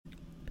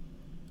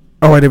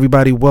All right,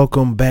 everybody,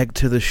 welcome back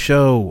to the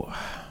show.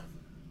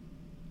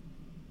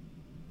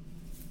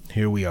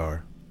 Here we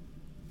are.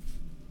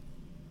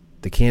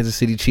 The Kansas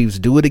City Chiefs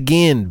do it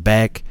again,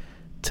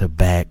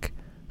 back-to-back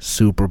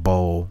Super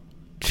Bowl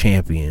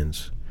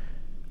champions.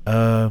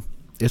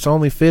 It's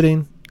only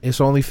fitting.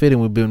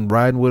 We've been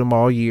riding with them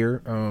all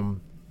year.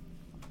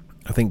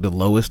 I think the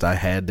lowest I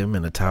had them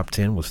in the top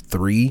 10 was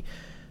 3.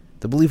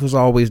 The belief was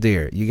always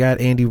there. You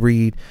got Andy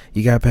Reid,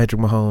 you got Patrick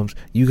Mahomes,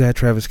 you got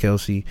Travis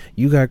Kelce,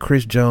 you got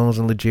Chris Jones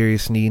and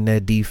L'Jarius Sneed in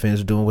that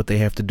defense doing what they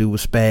have to do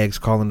with Spags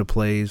calling the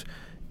plays.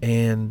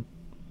 And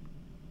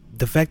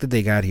the fact that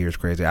they got here is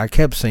crazy. I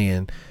kept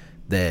saying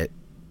that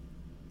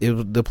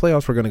the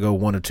playoffs were going to go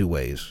one of two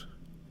ways.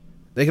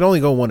 They can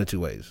only go one of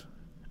two ways.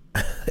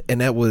 And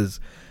that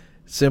was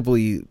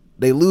simply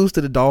they lose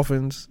to the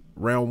Dolphins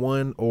round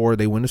 1 or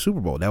they win the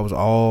Super Bowl. That was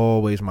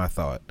always my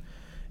thought.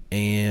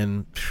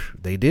 And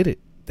they did it.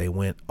 They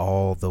went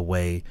all the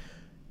way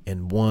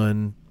and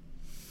won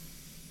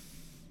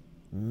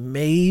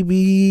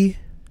maybe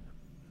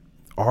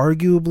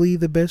arguably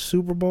the best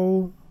Super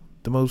Bowl,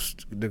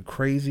 the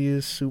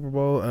craziest Super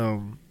Bowl.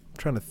 I'm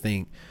trying to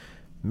think.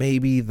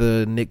 Maybe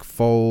the Nick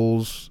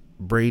Foles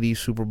Brady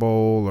Super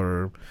Bowl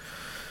or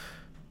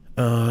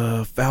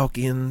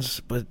Falcons,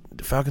 but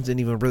the Falcons didn't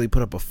even really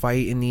put up a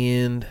fight in the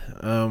end.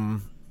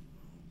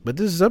 But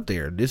this is up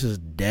there. This is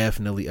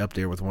definitely up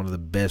there with one of the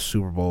best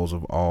Super Bowls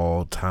of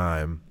all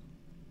time.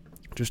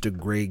 Just a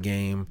great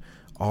game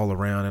all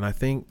around. And I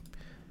think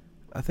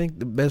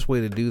the best way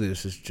to do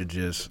this is to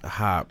just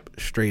hop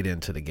straight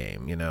into the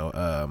game,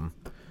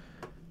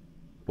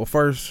 Well,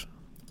 first,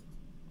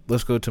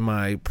 let's go to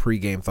my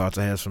pregame thoughts.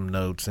 I have some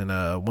notes. And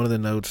one of the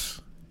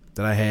notes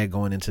that I had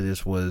going into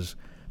this was,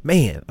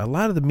 man, a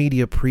lot of the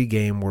media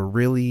pregame were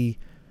really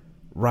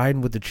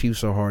riding with the Chiefs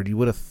so hard. You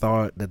would have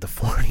thought that the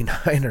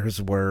 49ers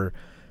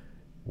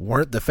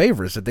weren't the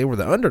favorites, that they were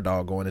the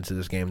underdog going into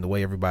this game, the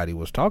way everybody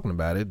was talking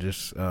about it.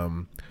 Just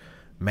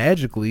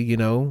magically,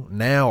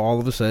 now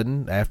all of a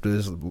sudden, after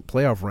this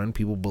playoff run,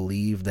 people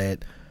believe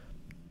that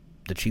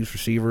the Chiefs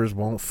receivers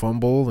won't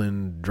fumble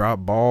and drop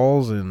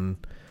balls and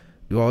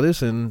do all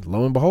this, and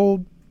lo and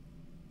behold,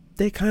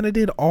 they kind of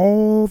did.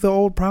 All the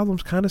old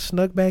problems kind of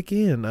snuck back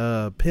in.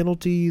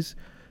 Penalties,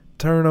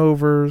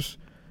 turnovers,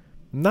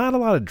 not a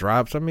lot of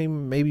drops. I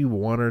mean, maybe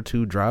 1 or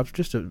 2 drops,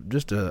 just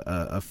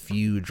a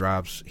few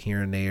drops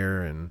here and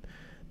there, and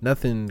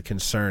nothing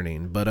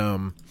concerning. But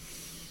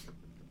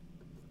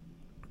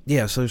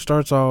yeah. So it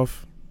starts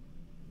off.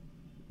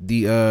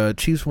 The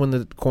Chiefs win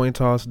the coin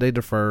toss. They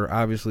defer.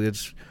 Obviously,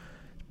 it's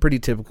pretty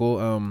typical.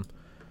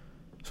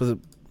 So the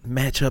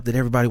matchup that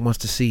everybody wants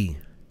to see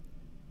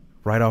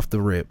right off the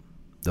rip: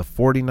 the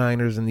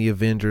 49ers and the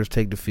Avengers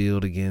take the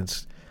field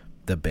against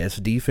the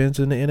best defense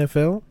in the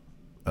NFL.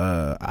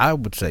 I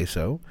would say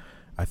so.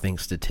 I think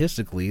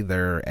statistically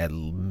they're at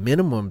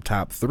minimum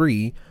top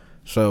 3.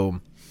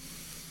 So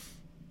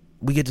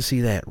we get to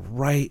see that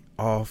right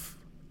off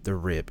the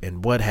rip.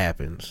 And what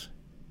happens?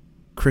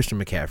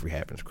 Christian McCaffrey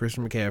happens.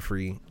 Christian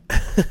McCaffrey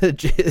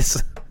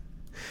just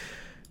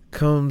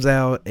comes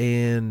out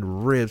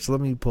and rips. Let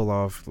me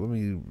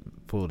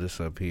pull this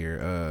up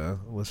here.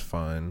 Let's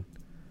find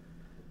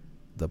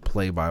the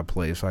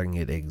play-by-play so I can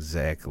get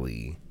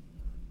exactly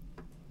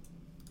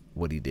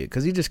what he did,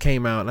 because he just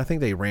came out and I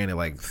think they ran it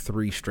like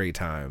 3 straight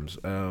times.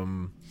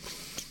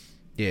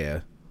 Yeah,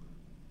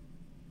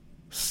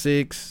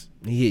 6.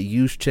 He hit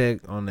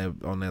Juszczyk on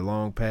that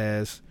long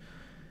pass,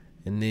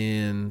 and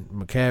then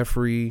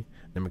McCaffrey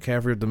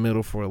up the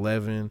middle for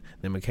 11.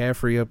 Then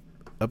McCaffrey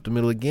up the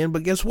middle again.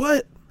 But guess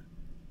what?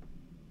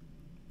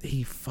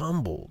 He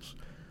fumbles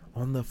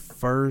on the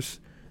first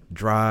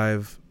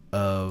drive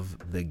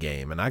of the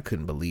game, and I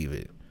couldn't believe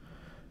it.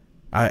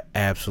 I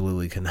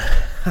absolutely cannot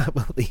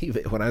believe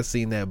it when I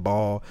seen that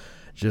ball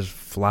just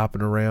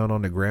flopping around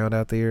on the ground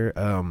out there.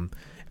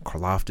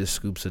 Karlaftis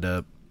scoops it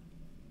up.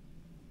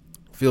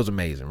 Feels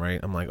amazing, right?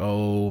 I'm like,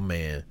 oh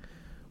man,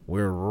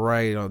 we're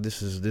right on.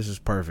 This is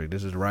perfect.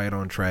 This is right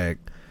on track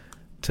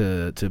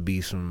to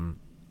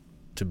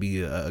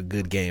be a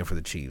good game for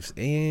the Chiefs.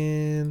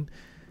 And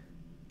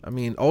I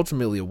mean,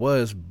 ultimately it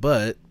was,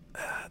 but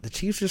the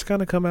Chiefs just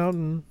kind of come out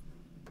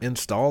and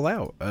stall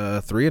out.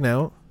 3 and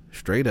out,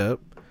 straight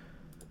up.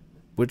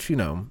 Which,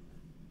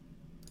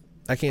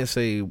 I can't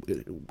say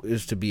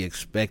is to be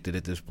expected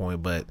at this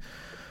point, but,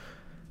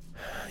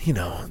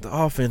 the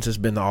offense has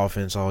been the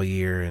offense all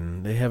year,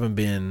 and they haven't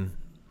been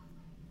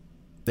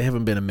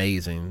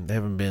amazing. They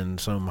haven't been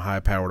some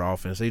high-powered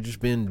offense. They've just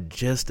been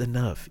just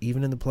enough.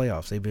 Even in the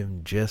playoffs, they've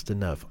been just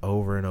enough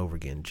over and over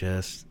again,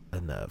 just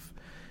enough.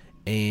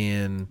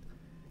 And,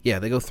 yeah,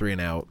 they go 3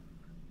 and out.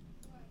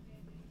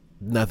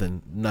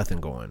 Nothing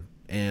going.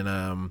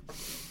 And,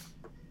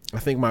 I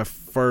think my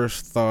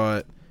first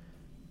thought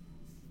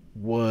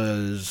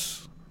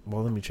was,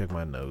 well, let me check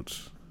my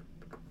notes.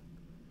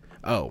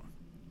 Oh,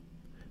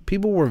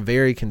 people were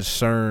very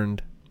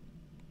concerned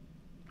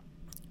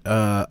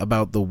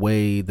about the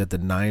way that the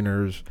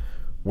Niners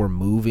were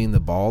moving the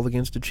ball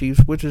against the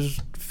Chiefs, which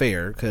is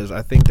fair because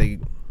I think they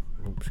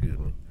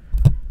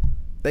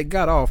they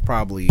got off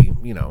probably,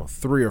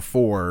 3 or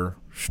 4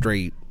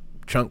 straight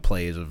chunk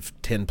plays of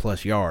 10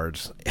 plus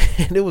yards.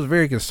 And it was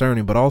very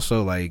concerning, but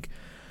also like,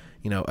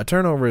 a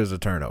turnover is a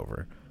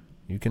turnover.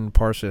 You can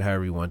parse it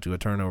however you want to. A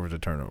turnover is a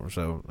turnover.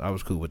 So I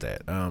was cool with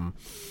that.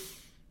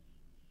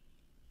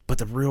 But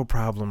the real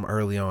problem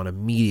early on,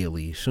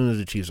 immediately, as soon as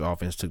the Chiefs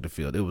offense took the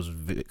field, it was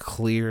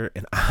clear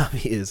and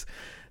obvious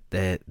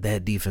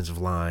that defensive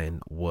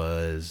line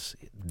was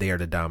there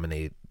to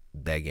dominate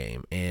that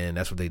game. And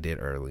that's what they did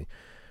early.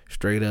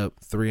 Straight up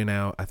 3 and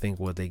out. I think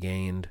what they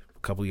gained a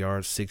couple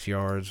yards, 6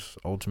 yards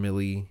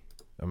ultimately.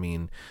 I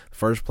mean, the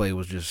first play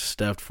was just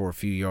stuffed for a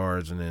few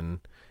yards, and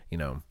then,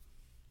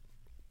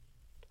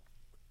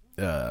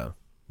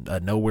 a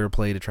nowhere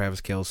play to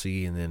Travis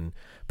Kelce, and then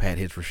Pat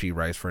hits Rashee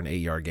Rice for an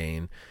 8-yard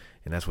gain,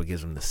 and that's what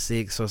gives them the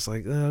 6. So it's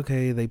like,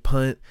 okay, they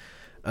punt.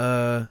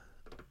 My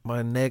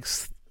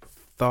next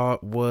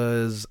thought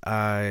was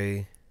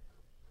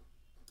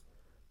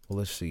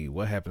let's see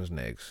what happens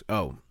next.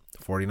 Oh, the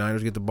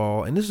 49ers get the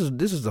ball, and this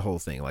is the whole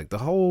thing. Like, the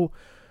whole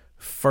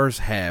first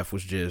half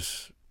was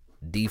just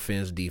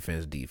defense,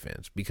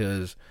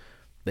 because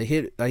they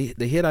hit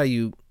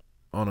Ayuk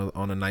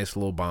on a nice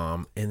little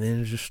bomb, and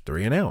then it's just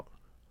 3 and out.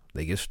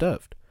 They get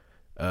stuffed.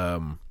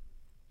 Like,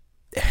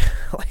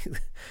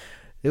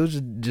 it was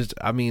just,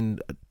 I mean,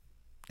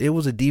 it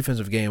was a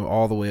defensive game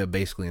all the way up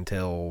basically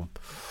until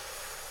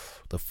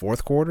the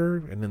fourth quarter,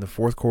 and then the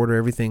fourth quarter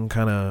everything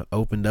kind of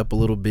opened up a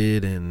little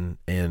bit, and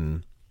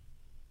the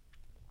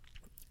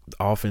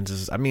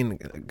offenses, I mean,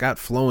 got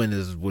flowing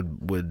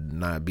would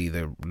not be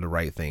the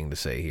right thing to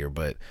say here,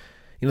 but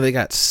they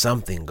got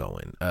something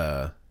going.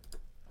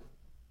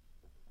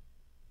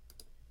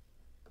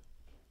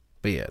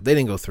 But yeah, they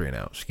didn't go 3 and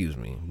out. Excuse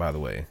me. By the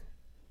way,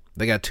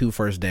 they got 2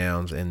 first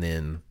downs and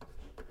then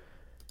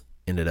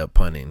ended up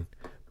punting.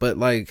 But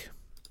like,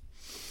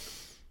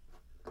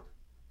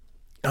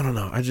 I don't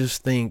know. I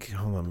just think.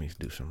 Hold on, let me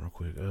do something real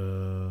quick.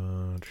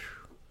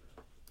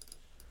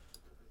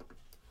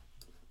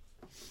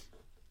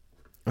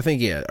 I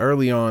think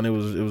early on it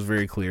was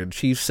very clear. The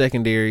Chiefs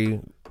secondary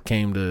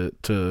came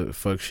to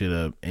fuck shit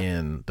up,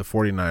 and the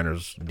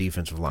 49ers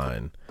defensive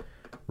line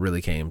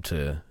really came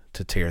to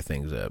tear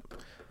things up.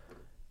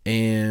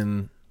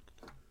 And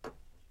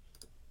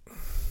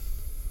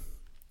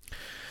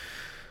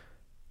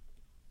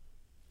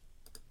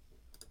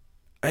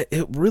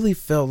it really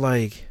felt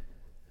like,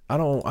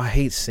 I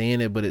hate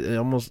saying it, but it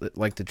almost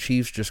like the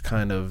Chiefs just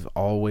kind of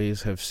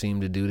always have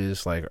seemed to do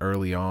this like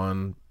early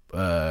on,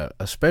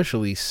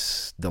 especially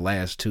the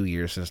last 2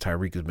 years since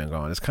Tyreek has been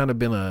gone. It's kind of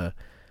been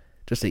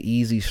just an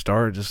easy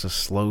start, just a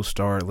slow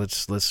start.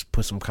 Let's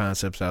put some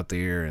concepts out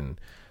there and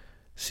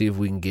see if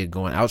we can get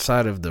going.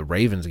 Outside of the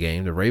Ravens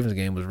game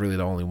was really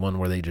the only one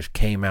where they just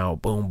came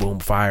out boom boom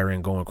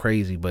firing, going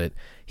crazy. But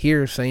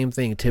here, same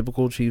thing,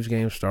 typical Chiefs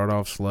game, start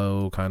off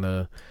slow, kind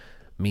of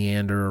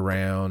meander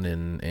around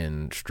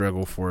and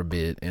struggle for a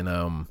bit. And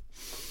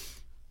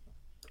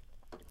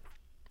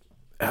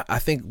I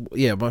think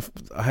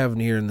I have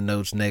here in the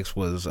notes next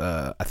was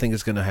I think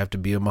it's gonna have to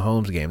be a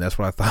Mahomes game. That's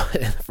what I thought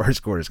in the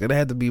first quarter. It's gonna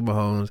have to be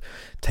Mahomes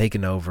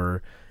taking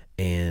over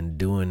and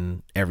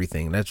doing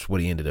everything. That's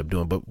what he ended up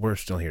doing, but we're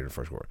still here in the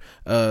first quarter.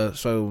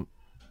 So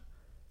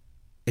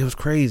it was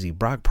crazy.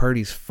 Brock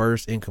Purdy's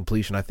first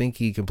incompletion, I think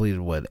he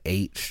completed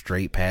 8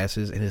 straight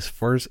passes, and his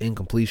first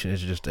incompletion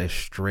is just a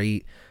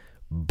straight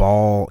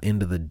ball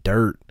into the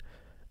dirt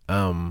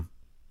to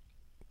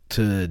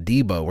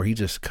Debo, where he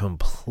just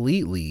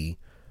completely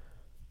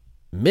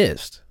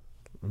missed.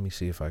 Let me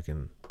see if I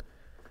can.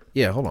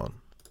 Yeah, hold on.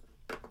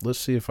 Let's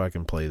see if I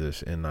can play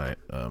this and not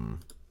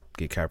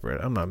get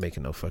copyrighted. I'm not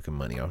making no fucking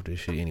money off this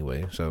shit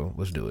anyway, so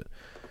let's do it.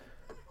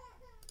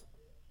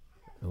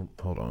 Oh,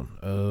 hold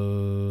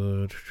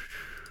on.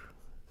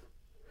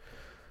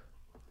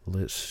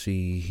 Let's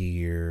see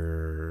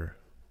here.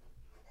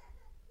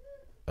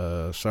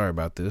 Sorry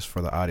about this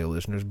for the audio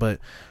listeners, but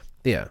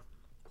yeah,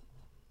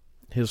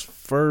 his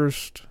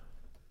first.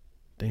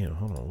 Damn,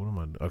 hold on. What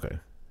am I? Okay.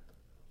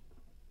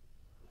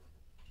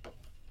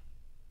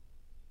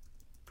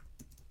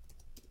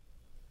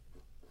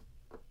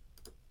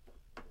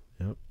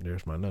 Yep,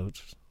 there's my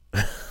notes.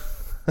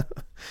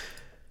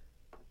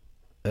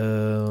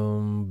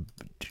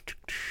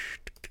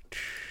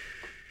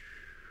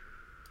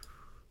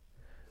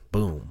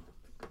 Boom.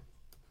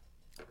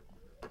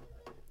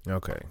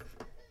 Okay.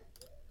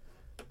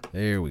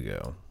 There we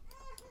go.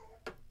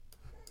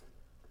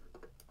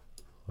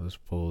 Let's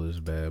pull this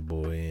bad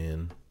boy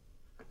in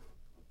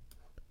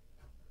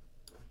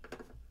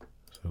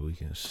so we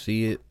can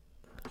see it.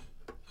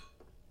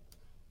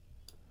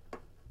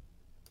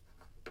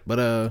 But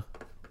oh,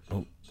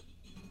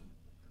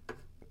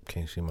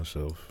 can't see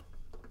myself.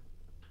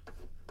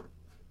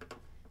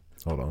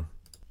 Hold on.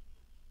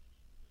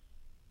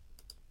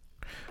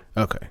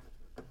 Okay,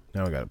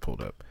 now I got it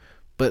pulled up.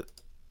 But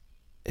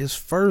his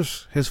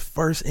first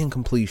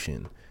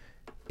incompletion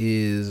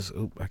is,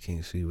 I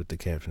can't see what the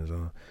captions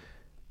are.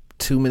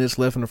 2 minutes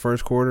left in the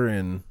first quarter,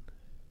 and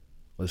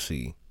let's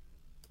see.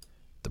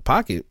 The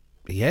pocket,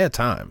 he had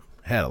time,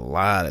 had a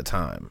lot of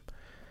time.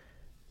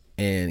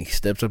 and he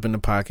steps up in the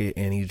pocket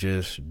and he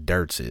just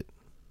dirts it.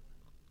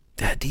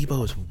 That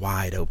Debo is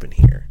wide open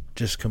here,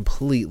 just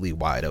completely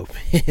wide open.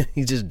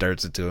 He just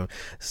dirts it to him.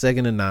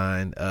 2nd and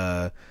 9,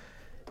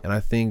 and I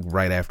think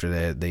right after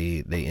that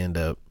they end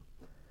up.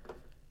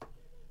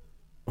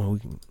 Well,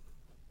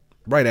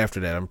 right after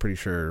that, I'm pretty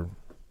sure.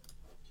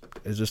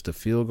 Is this the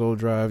field goal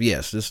drive?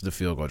 Yes, this is the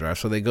field goal drive.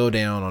 So they go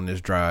down on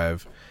this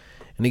drive,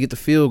 and they get the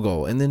field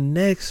goal. And then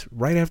next,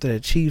 right after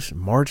that, Chiefs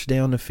march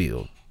down the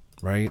field,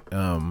 right?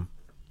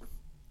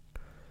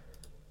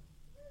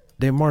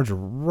 They march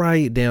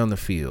right down the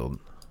field.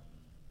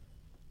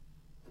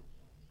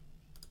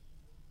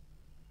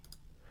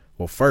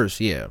 Well, first,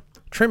 yeah,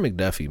 Trent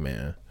McDuffie,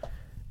 man.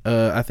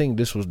 I think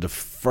this was the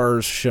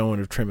first showing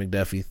of Trent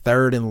McDuffie.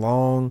 3rd and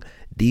long,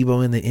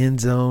 Debo in the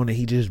end zone, and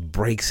he just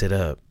breaks it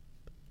up.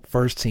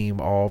 First team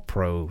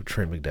All-Pro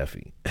Trent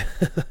McDuffie,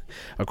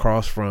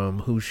 across from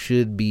who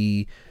should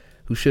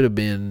have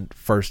been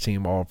first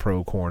team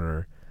All-Pro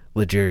corner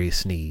L'Jarius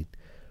Sneed.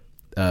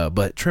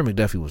 But Trent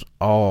McDuffie was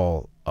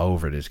all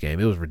over this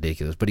game. It was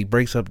ridiculous. But he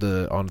breaks up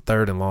on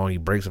 3rd and long. He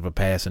breaks up a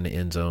pass in the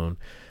end zone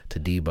to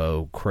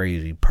Debo.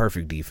 Crazy,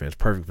 perfect defense,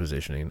 perfect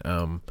positioning.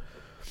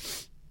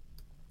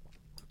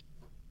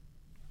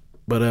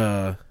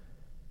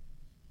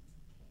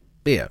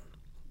 Yeah.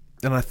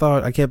 And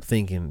I kept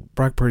thinking,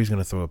 Brock Purdy's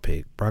going to throw a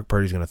pick.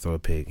 He's going to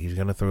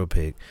throw a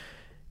pick.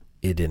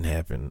 It didn't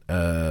happen.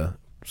 So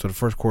the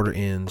first quarter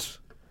ends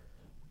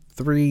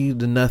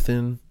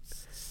 3-0.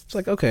 It's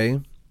like, okay,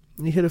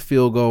 you hit a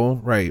field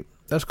goal. Right.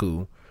 That's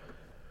cool.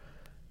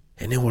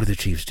 And then what do the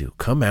Chiefs do?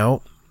 Come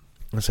out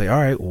and say, all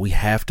right, well, we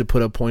have to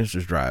put up points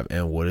this drive.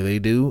 And what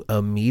do?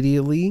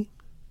 Immediately,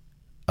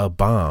 a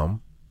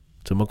bomb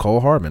to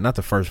Mecole Hardman. Not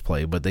the first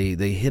play, but they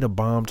hit a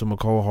bomb to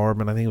Mecole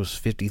Hardman. I think it was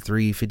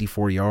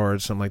 54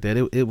 yards, something like that.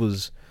 It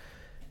was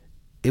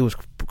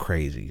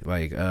crazy.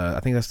 Like,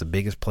 I think that's the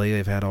biggest play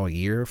they've had all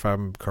year, if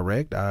I'm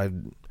correct. I'd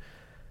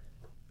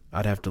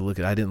have to look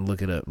at. I didn't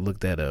look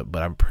that up,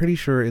 but I'm pretty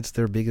sure it's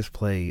their biggest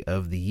play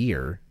of the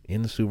year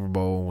in the Super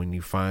Bowl. When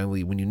you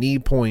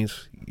need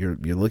points, you're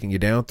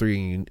down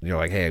 3, and you're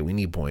like, hey, we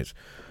need points.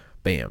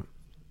 Bam,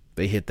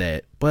 they hit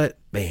that, but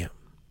bam,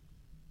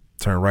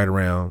 turn right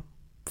around.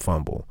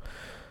 Fumble.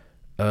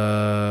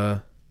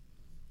 I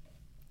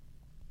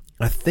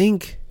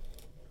think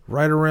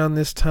right around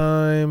this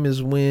time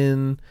is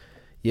when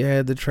you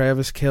had the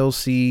Travis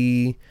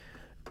Kelce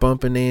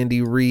bumping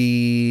Andy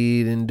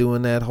Reid and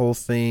doing that whole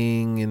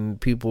thing,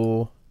 and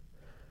people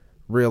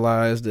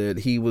realized that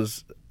he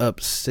was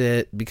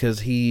upset because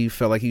he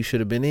felt like he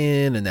should have been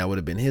in, and that would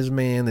have been his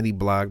man that he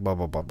blocked. Blah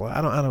blah blah blah.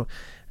 I don't.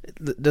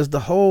 Does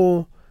the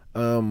whole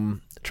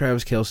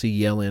Travis Kelce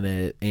yelling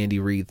at Andy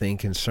Reid thing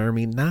concern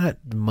me? Not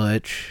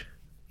much.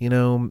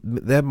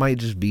 That might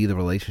just be the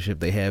relationship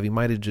they have. He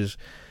might have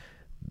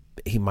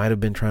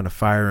been trying to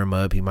fire him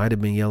up. He might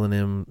have been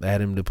yelling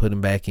at him to put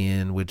him back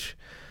in, which,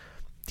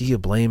 do you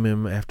blame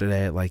him after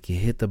that? Like, you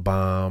hit the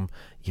bomb,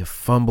 you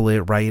fumble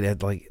it right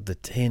at like the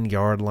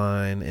 10-yard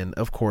line, and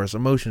of course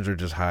emotions are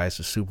just high. It's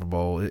a Super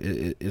Bowl.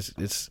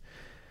 It's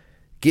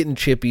getting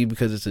chippy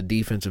because it's a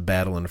defensive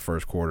battle in the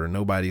first quarter.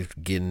 Nobody's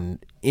getting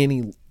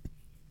any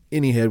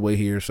headway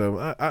here,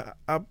 so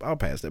I'll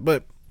pass that.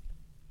 But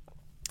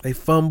they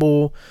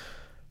fumble.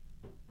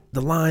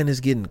 The line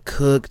is getting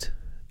cooked.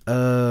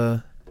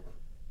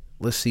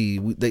 Let's see.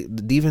 The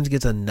defense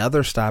gets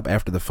another stop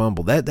after the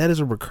fumble. That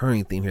is a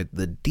recurring theme here.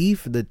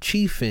 The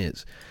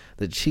Chiefs'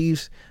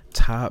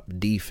 top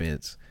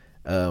defense,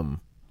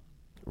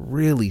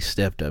 really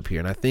stepped up here,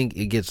 and I think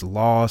it gets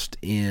lost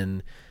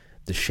in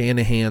the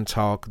Shanahan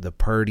talk, the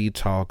Purdy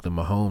talk, the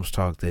Mahomes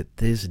talk, that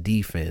this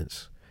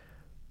defense,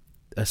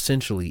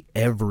 essentially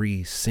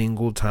every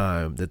single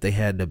time that they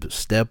had to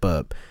step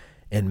up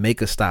and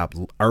make a stop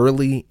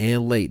early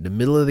and late. The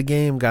middle of the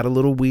game got a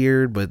little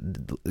weird, but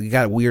it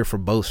got weird for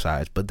both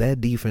sides. But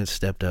that defense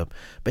stepped up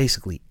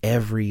basically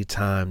every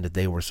time that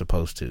they were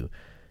supposed to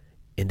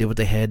and did what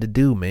they had to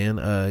do, man.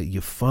 You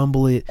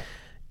fumble it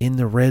in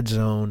the red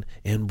zone,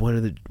 and what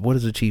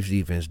does the Chiefs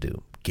defense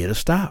do? Get a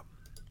stop.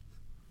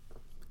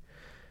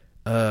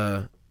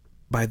 By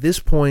this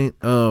point,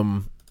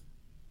 let's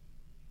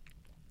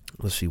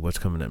see what's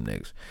coming up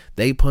next.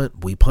 They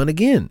punt, we punt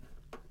again.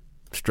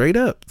 Straight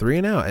up, 3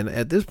 and out. And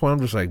at this point,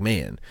 I'm just like,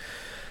 man,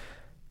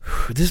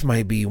 this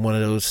might be one of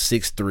those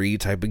 6-3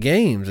 type of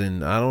games.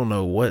 And I don't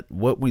know what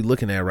we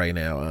looking at right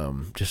now.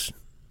 Just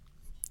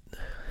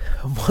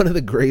one of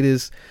the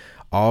greatest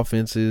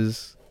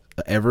offenses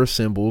ever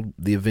assembled,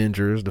 the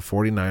Avengers, the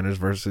 49ers,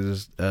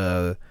 versus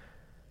the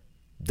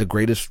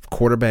greatest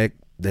quarterback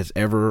that's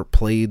ever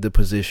played the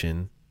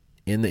position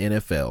in the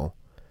NFL.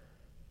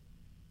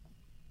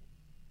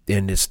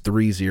 And it's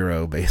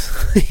 3-0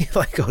 basically,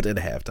 like go to the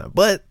halftime.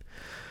 But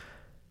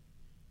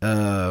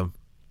the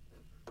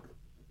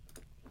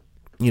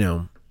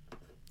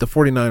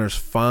 49ers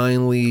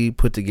finally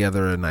put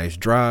together a nice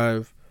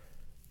drive.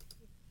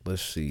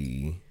 Let's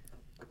see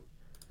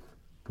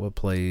what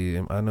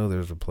play. I know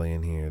there's a play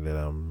in here that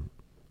I'm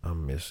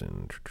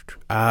missing.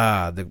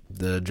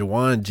 The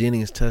Jawan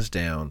Jennings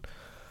touchdown.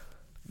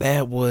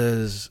 that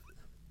was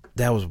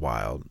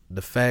wild.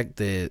 The fact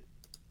that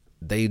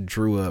they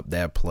drew up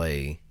that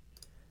play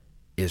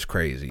is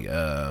crazy.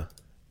 Let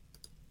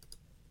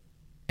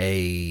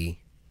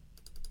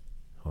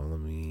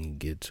me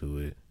get to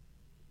it.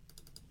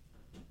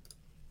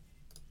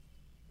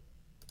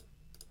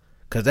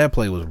 Cause that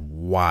play was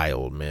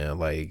wild, man.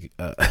 Like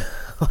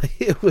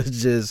it was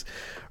just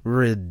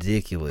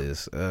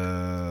ridiculous.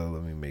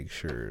 Let me make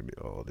sure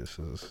all this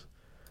is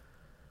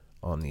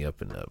on the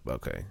up and up.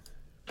 Okay.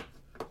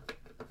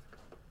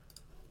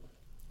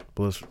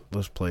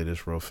 Let's play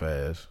this real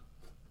fast.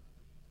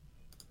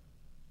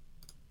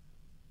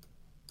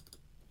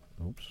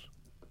 Oops.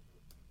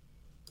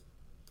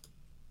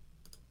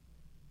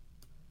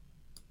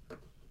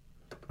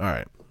 All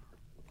right.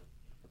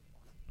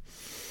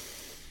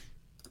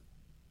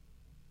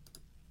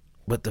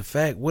 But the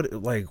fact, what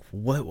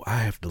I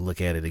have to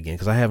look at it again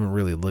because I haven't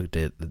really looked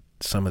at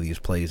some of these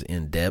plays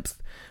in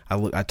depth.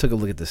 I took a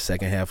look at the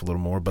second half a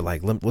little more, but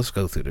like let's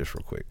go through this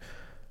real quick.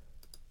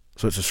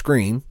 So it's a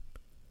screen,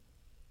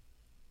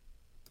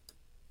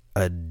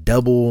 a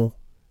double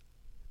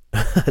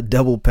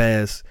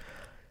pass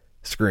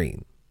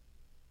screen,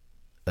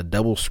 a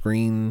double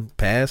screen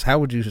pass. I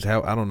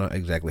don't know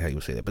exactly how you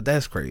would say that, but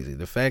that's crazy.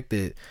 The fact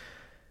that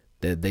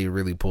they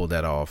really pulled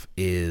that off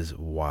is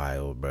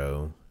wild,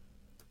 bro.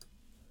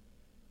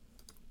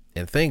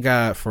 And thank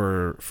God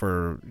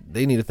for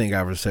they need to thank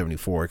God for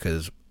 74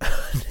 because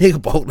Nick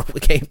Bolton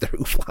came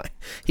through flying.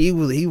 He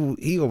would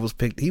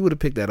have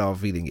picked that off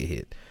if he didn't get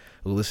hit.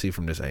 Well, let's see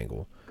from this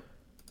angle.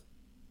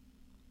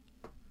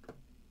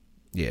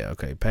 Yeah,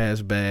 okay,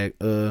 pass back.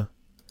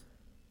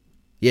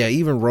 Yeah,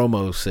 even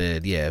Romo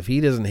said, yeah, if he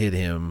doesn't hit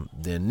him,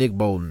 then Nick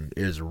Bolton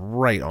is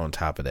right on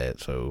top of that.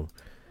 So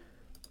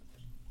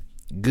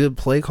good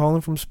play calling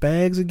from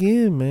Spags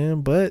again,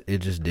 man, but it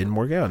just didn't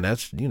work out. And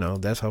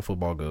that's how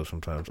football goes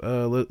sometimes.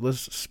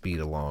 Let's speed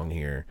along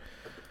here.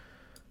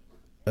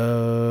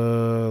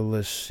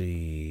 Let's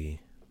see.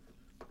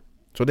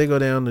 So they go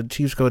down, the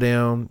Chiefs go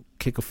down,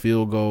 kick a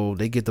field goal,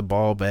 they get the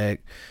ball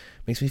back.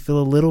 Makes me feel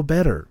a little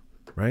better,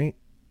 right?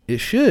 It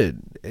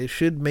should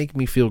make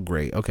me feel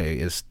great. Okay,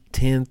 it's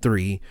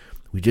 10-3.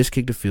 We just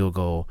kicked a field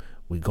goal.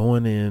 We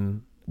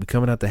coming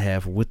out the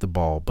half with the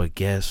ball, but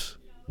guess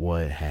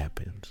what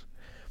happens?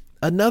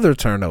 Another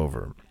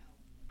turnover.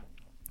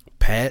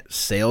 Pat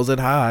sails it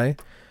high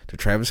to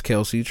Travis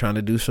Kelce, trying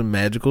to do some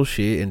magical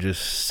shit and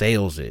just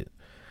sails it.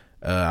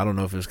 I don't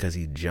know if it's because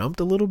he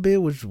jumped a little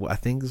bit, which I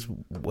think is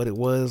what it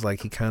was.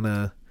 Like he kind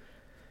of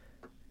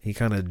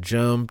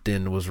jumped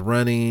and was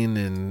running,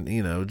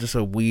 and just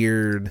a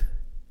weird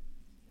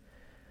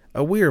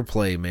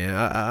play, man.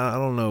 I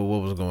don't know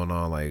what was going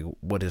on, like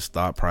what his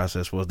thought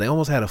process was. They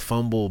almost had a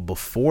fumble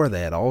before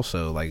that,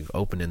 also, like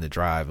opening the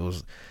drive. It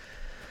was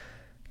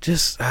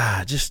just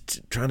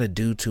trying to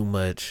do too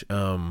much.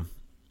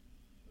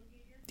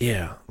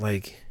 Yeah,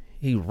 like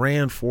he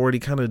ran forward, he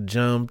kind of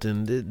jumped,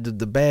 and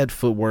the bad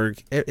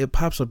footwork, it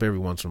pops up every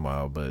once in a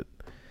while. But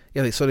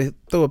yeah, so they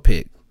throw a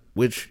pick,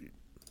 which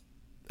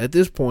at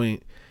this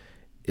point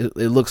it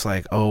looks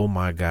like, oh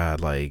my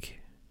God, like,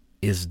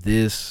 is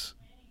this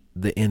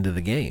the end of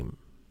the game?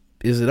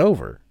 Is it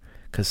over?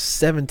 Because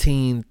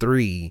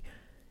 17-3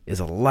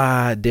 is a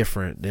lot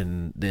different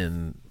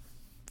than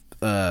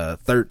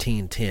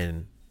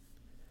 13-10,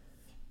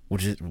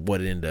 which is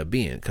what it ended up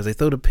being, because they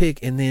throw the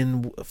pick, and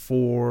then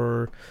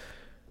for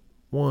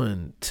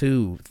 1,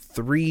 2,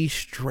 3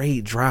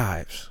 straight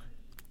drives,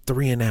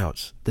 3 and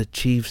outs, the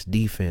Chiefs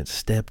defense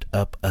stepped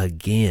up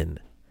again.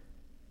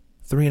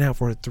 3 and out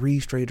for 3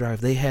 straight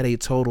drives. They had a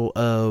total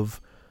of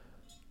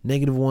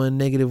 -1,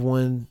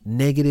 -1,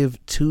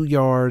 -2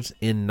 yards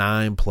in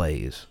 9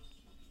 plays.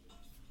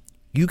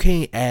 You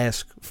can't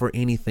ask for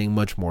anything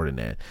much more than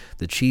that.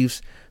 The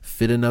Chiefs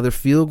fit another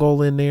field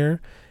goal in there,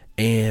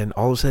 and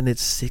all of a sudden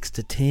it's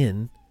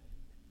 6-10,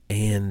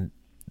 and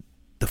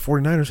the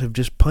 49ers have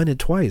just punted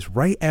twice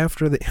right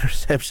after the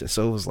interception.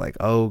 So it was like,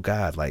 oh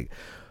God, like,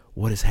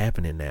 what is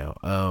happening now?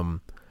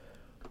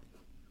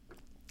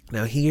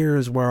 Now here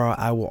is where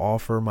I will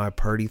offer my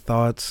Purdy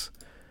thoughts.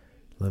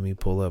 Let me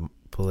pull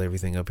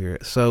everything up here.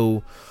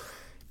 So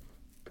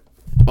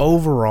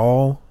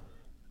overall,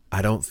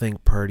 I don't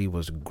think Purdy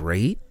was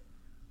great.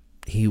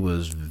 He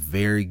was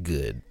very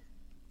good,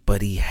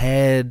 but he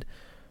had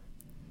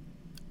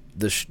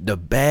the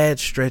bad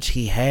stretch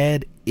he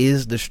had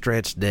is the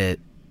stretch that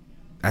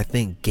I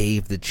think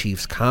gave the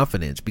Chiefs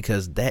confidence,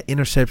 because that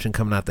interception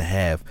coming out the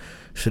half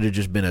should have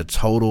just been a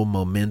total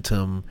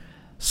momentum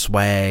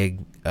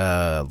swag,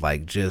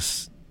 like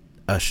just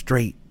a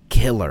straight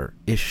killer.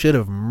 It should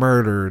have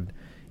murdered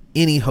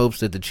any hopes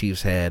that the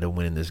Chiefs had of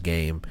winning this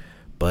game.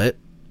 But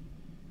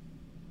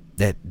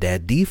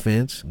that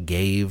defense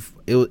gave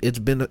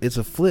it's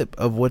a flip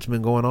of what's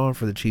been going on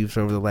for the Chiefs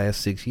over the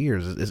last 6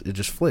 years. It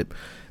just flipped.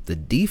 The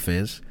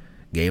defense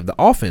gave the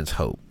offense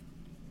hope.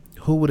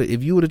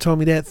 If you would have told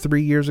me that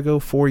 3 years ago,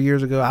 4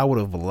 years ago, I would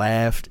have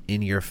laughed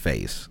in your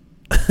face.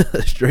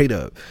 Straight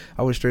up.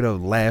 I would straight up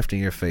laughed in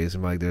your face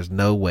and be like, there's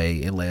no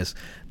way unless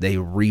they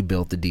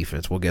rebuilt the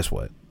defense. Well, guess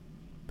what?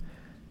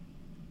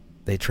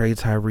 They trade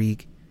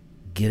Tyreek,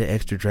 get an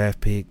extra draft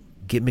pick,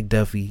 get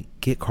McDuffie,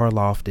 get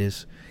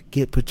Karlaftis,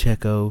 get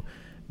Pacheco,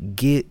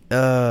 get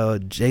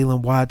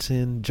Jalen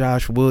Watson,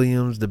 Josh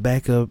Williams, the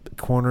backup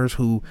corners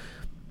who,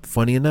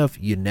 funny enough,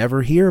 you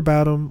never hear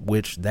about them,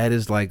 which that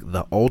is like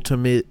the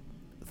ultimate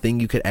thing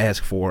you could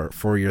ask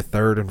for your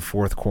third and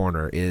fourth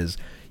corner is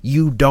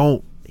you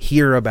don't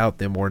hear about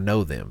them or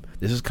know them.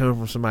 This is coming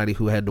from somebody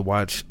who had to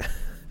watch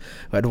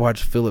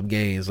Phillip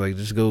Gaines. Like,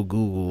 just go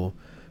Google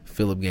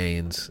Phillip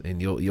Gaines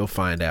and you'll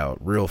find out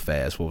real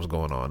fast what was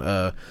going on.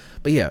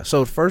 But yeah,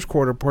 so first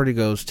quarter, Purdy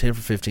goes 10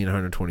 for 15,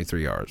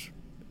 123 yards.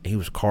 He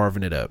was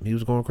carving it up. He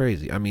was going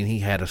crazy. I mean, he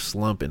had a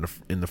slump in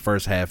the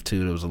first half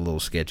too. That was a little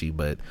sketchy,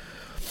 but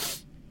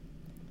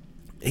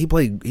he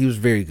was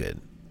very good.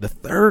 The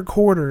third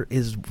quarter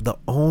is the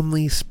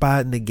only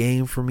spot in the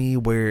game for me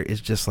where it's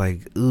just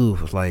like,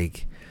 ooh,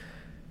 like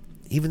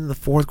even in the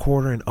fourth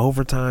quarter and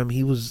overtime,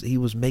 he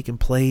was making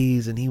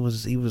plays and he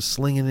was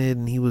slinging it,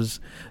 and he was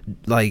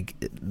like,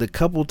 the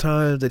couple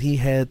times that he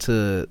had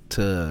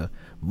to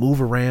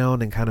move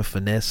around and kind of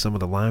finesse some of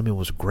the linemen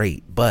was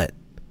great. But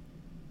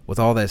with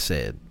all that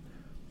said,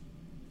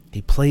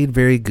 he played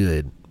very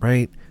good,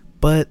 right?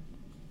 But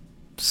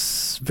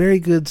very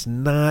good's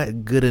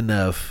not good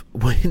enough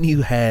when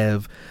you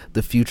have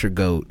the future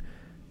GOAT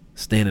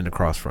standing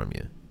across from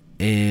you.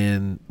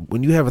 And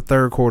when you have a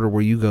third quarter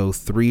where you go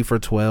 3 for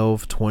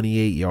 12,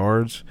 28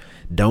 yards,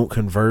 don't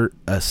convert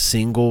a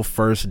single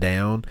first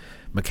down.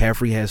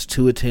 McCaffrey has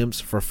 2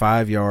 attempts for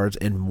 5 yards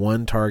and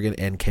 1 target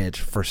and catch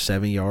for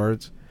 7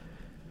 yards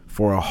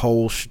for a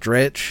whole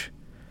stretch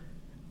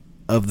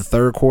of the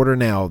third quarter.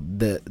 Now,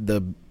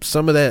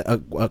 some of that,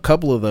 a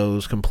couple of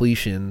those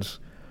completions,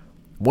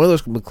 one of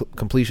those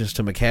completions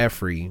to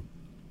McCaffrey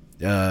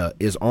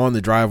is on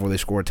the drive where they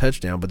score a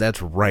touchdown, but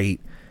that's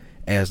right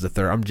as the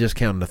third. I'm just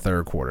counting the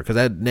third quarter because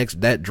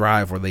that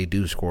drive where they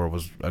do score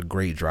was a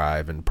great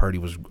drive, and Purdy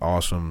was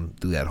awesome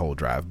through that whole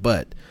drive.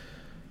 But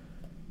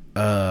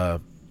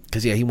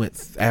because he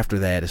went after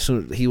that, as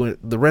soon as he went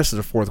the rest of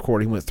the fourth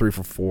quarter, he went 3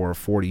 for 4,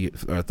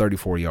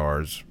 34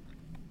 yards.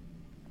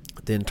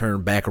 Then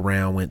turned back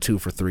around, went 2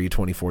 for 3,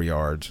 24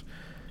 yards,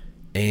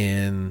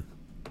 and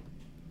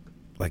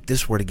like,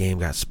 this is where the game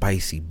got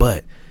spicy.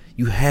 But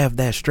you have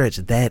that stretch.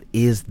 That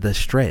is the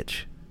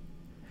stretch.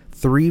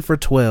 3 for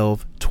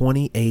 12,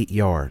 28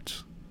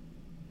 yards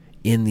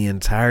in the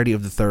entirety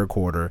of the third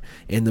quarter.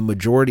 And the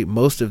majority,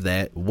 most of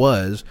that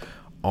was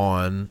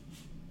on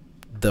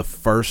the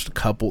first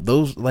couple.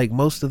 Those, like,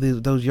 most of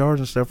those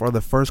yards and stuff are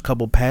the first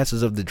couple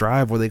passes of the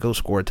drive where they go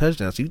score a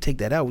touchdown. So you take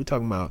that out, we're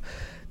talking about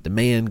the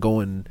man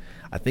going,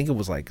 I think it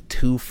was like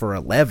 2 for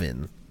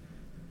 11.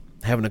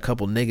 Having a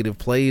couple negative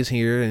plays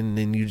here, and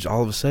then you just,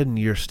 all of a sudden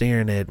you're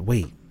staring at,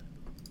 wait,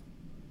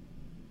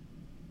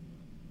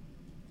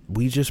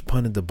 we just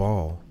punted the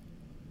ball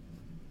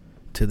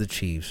to the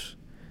Chiefs,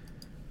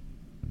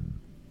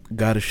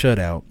 got a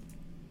shutout.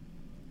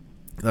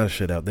 Not a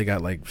shutout, they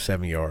got like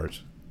 7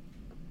 yards.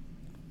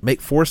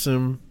 Force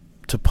them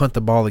to punt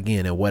the ball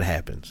again, and what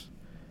happens?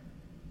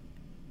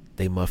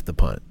 They muff the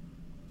punt.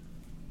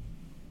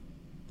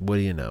 What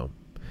do you know?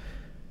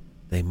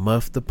 They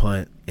muff the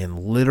punt, and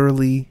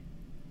literally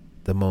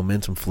the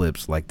momentum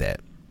flips like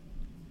that.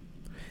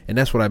 And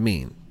that's what I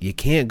mean. You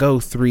can't go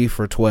 3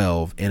 for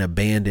 12 and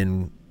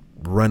abandon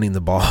running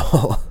the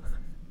ball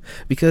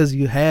because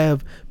you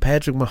have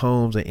Patrick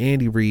Mahomes and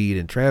Andy Reid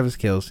and Travis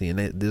Kelce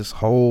and this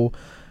whole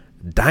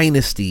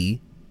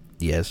dynasty.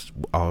 Yes,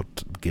 I'll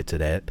get to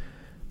that.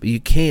 But you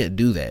can't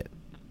do that.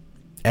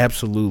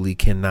 Absolutely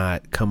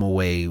cannot come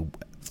away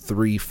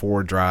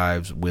 3-4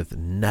 drives with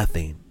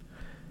nothing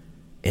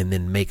and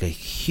then make a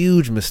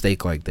huge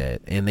mistake like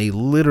that. And they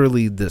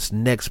literally, this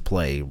next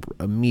play,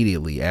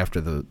 immediately after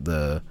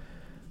the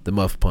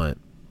muff punt,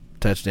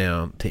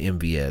 touchdown to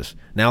MVS.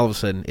 Now all of a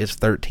sudden it's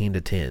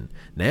 13-10.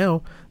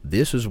 Now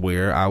this is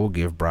where I will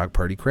give Brock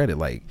Purdy credit.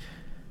 Like,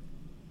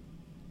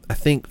 I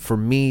think for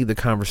me, the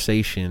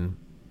conversation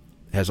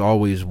has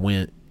always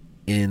went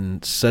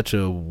in such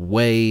a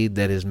way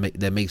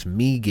that makes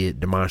me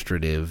get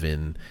demonstrative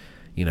and,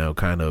 you know,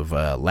 kind of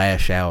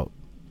lash out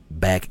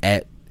back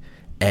at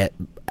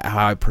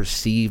how I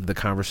perceive the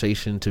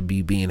conversation to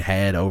be being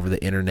had over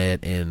the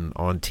internet and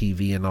on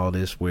TV and all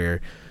this,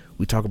 where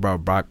we talk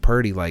about Brock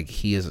Purdy like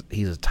he's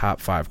a top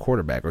 5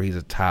 quarterback, or he's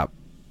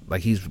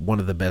one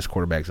of the best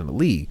quarterbacks in the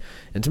league.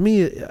 And to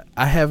me,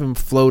 I have him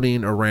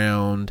floating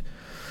around.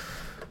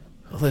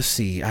 Let's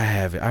see, I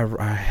have it.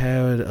 I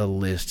had a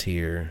list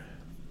here.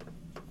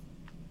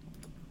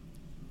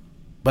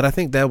 But I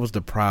think that was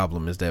the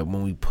problem, is that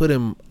when we put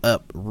him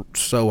up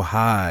so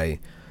high,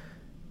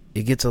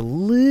 it gets a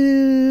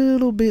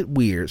little bit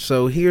weird.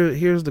 So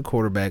here's the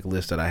quarterback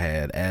list that I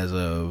had as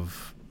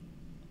of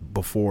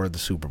before the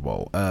Super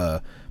Bowl.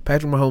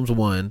 Patrick Mahomes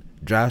 1,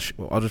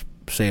 I'll just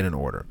say it in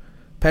order.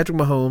 Patrick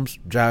Mahomes,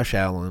 Josh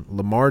Allen,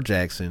 Lamar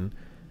Jackson,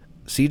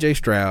 CJ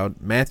Stroud,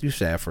 Matthew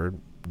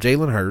Stafford,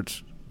 Jalen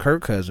Hurts,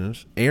 Kirk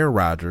Cousins, Aaron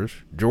Rodgers,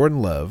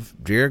 Jordan Love,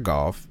 Jared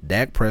Goff,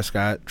 Dak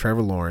Prescott,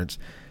 Trevor Lawrence,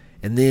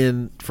 And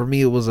then for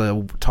me, it was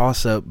a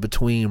toss-up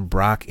between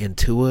Brock and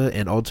Tua,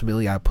 and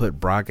ultimately I put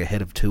Brock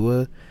ahead of Tua.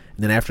 And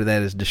then after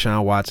that is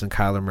Deshaun Watson,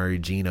 Kyler Murray,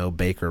 Geno,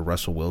 Baker,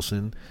 Russell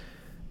Wilson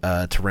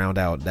to round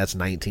out. That's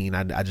 19.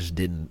 I just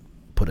didn't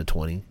put a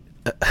 20.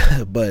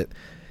 But,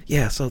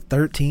 yeah, so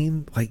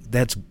 13, like,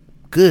 that's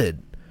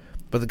good.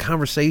 But the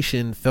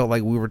conversation felt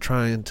like we were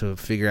trying to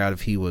figure out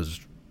if he was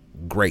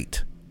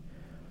great.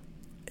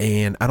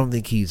 And I don't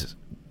think he's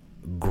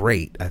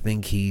great. I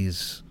think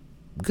he's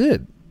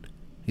good.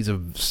 He's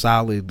a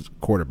solid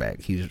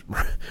quarterback. He's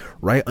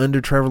right under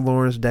Trevor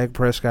Lawrence, Dak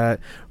Prescott,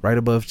 right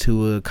above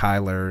Tua,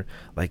 Kyler,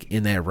 like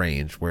in that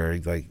range where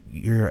like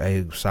you're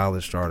a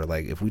solid starter.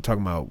 Like if we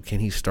talking about can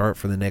he start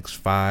for the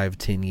next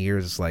 5-10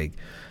 years, it's like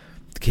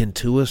can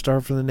Tua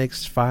start for the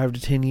next 5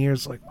 to 10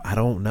 years? Like I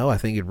don't know. I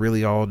think it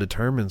really all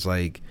determines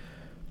like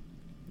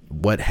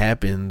what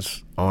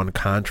happens on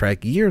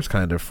contract years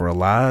kind of for a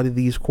lot of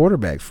these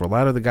quarterbacks, for a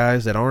lot of the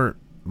guys that aren't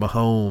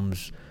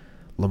Mahomes,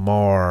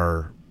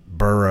 Lamar,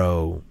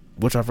 Burrow,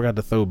 which I forgot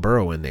to throw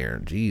Burrow in there.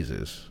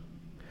 Jesus.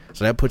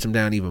 So that puts him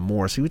down even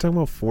more. See, we're talking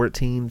about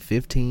 14,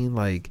 15,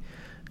 like,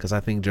 because I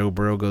think Joe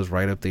Burrow goes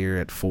right up there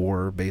at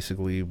 4,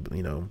 basically,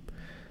 you know.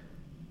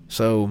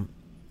 So,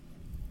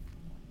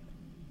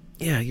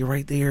 yeah, you're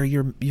right there.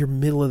 You're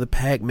middle of the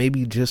pack,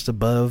 maybe just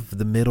above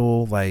the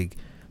middle, like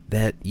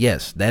that.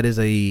 Yes,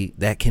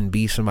 that can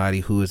be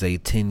somebody who is a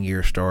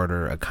 10-year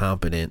starter, a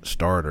competent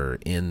starter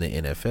in the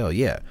NFL.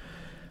 Yeah,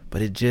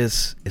 but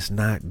it's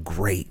not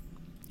great.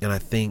 And I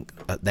think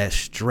that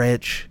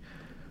stretch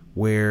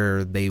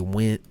where they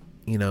went,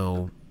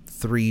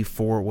 3,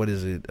 4, what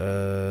is it?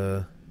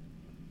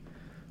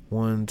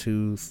 1,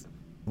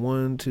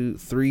 2,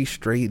 3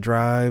 straight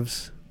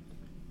drives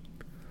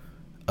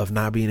of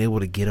not being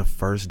able to get a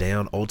first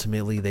down.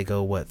 Ultimately, they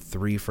go,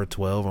 3 for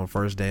 12 on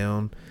first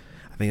down.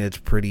 I think that's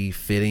pretty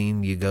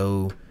fitting. You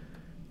go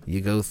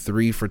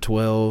 3 for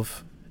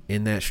 12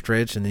 in that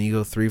stretch, and then you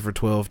go 3 for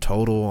 12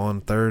 total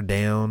on third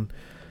down.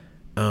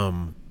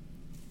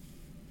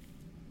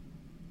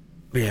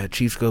 Yeah,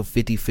 Chiefs go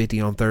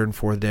 50-50 on third and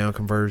fourth down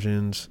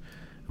conversions.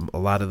 A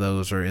lot of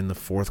those are in the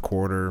fourth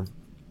quarter.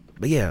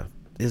 But yeah,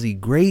 is he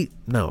great?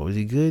 No. Is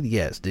he good?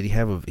 Yes. He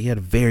had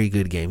a very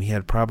good game. He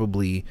had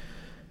probably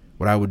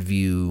what I would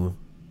view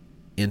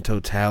in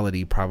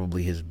totality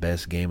probably his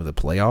best game of the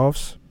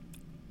playoffs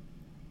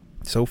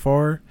so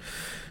far,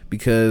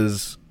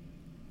 because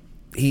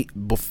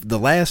the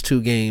last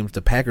 2 games,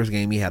 the Packers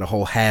game, he had a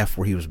whole half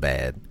where he was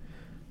bad.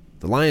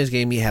 The Lions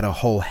game, he had a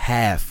whole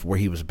half where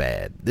he was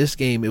bad. This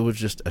game, it was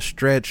just a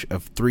stretch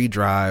of 3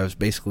 drives,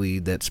 basically,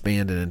 that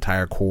spanned an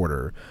entire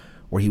quarter,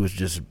 where he was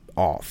just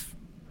off.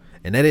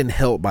 And that didn't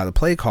help by the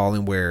play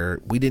calling,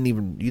 where you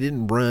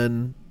didn't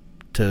run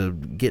to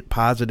get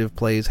positive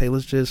plays. Hey,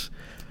 let's just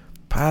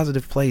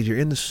positive plays. You're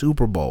in the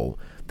Super Bowl.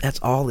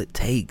 That's all it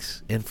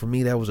takes. And for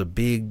me, that was a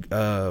big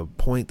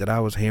point that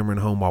I was hammering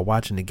home while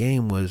watching the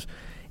game, was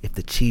if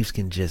the Chiefs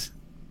can just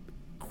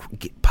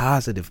get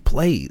positive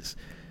plays.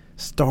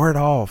 Start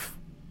off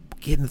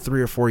getting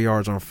 3 or 4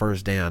 yards on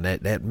first down.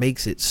 That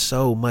makes it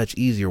so much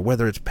easier,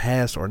 whether it's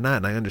pass or not.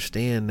 And I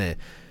understand that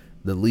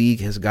the league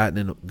has gone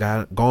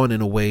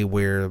in a way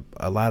where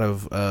a lot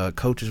of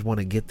coaches want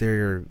to get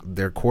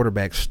their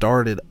quarterback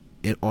started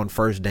on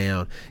first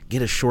down,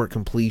 get a short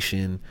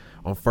completion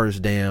on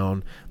first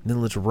down,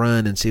 then let's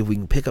run and see if we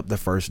can pick up the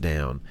first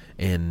down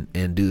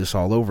and do this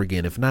all over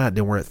again. If not,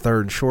 then we're at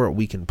third and short.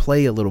 We can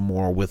play a little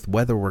more with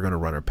whether we're going to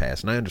run or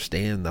pass. And I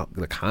understand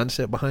the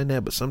concept behind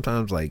that, but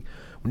sometimes, like,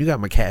 when you got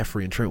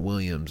McCaffrey and Trent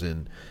Williams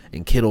and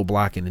Kittle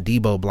blocking and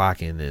Debo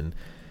blocking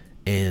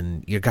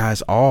and your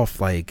guys off,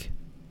 like,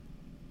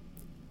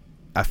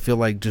 I feel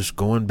like just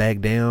going back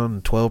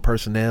down 12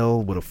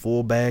 personnel with a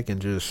fullback and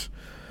just,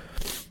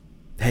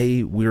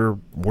 hey, we're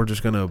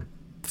just going to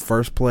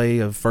first play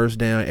of first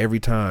down every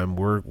time.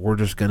 We're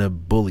just gonna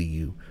bully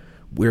you.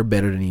 We're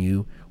better than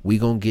you. We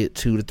gonna get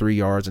 2 to 3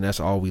 yards, and that's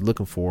all we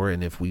looking for.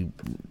 And if we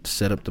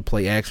set up the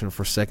play action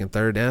for second,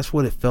 third, that's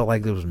what it felt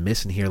like it was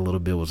missing here a little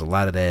bit, was a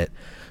lot of that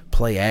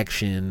play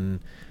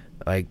action.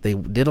 Like, they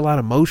did a lot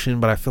of motion,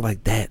 but I feel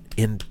like that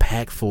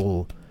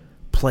impactful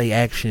play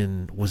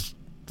action was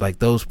like,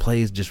 those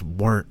plays just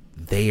weren't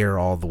there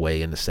all the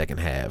way in the second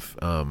half.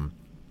 Now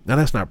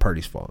that's not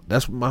Purdy's fault.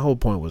 That's my whole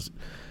point, was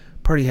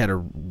Purdy had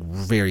a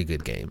very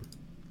good game,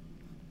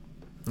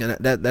 and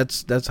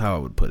that's how I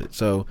would put it.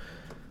 So,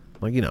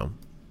 like,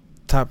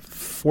 top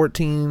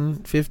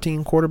 14,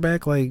 15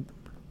 quarterback, like,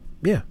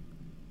 yeah,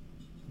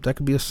 that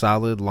could be a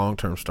solid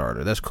long-term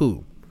starter. That's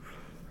cool.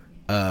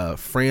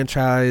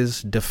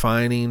 Franchise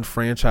defining,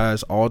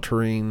 franchise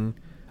altering,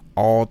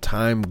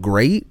 all-time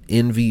great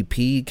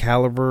MVP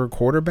caliber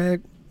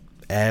quarterback.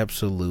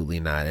 Absolutely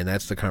not. And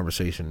that's the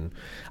conversation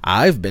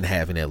I've been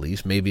having, at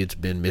least. Maybe it's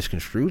been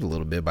misconstrued a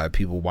little bit by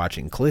people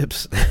watching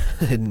clips.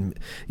 And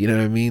you know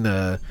what I mean?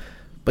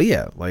 But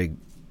yeah, like,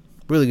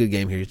 Really good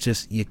game here. It's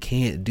just you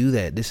can't do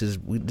that. This is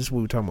what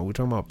we're talking about. We're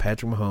talking about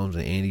Patrick Mahomes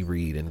and Andy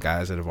Reid and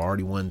guys that have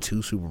already won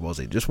 2 Super Bowls.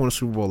 They just won a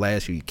Super Bowl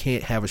last year. You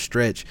can't have a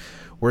stretch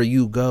where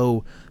you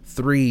go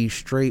 3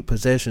 straight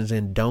possessions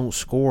and don't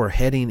score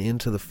heading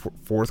into the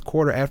fourth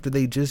quarter after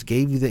they just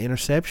gave you the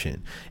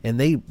interception. And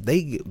they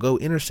go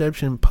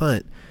interception,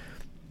 punt,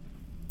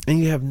 and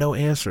you have no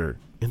answer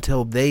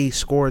until they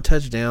score a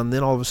touchdown.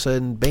 Then all of a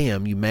sudden,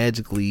 bam, you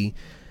magically...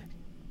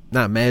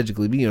 Not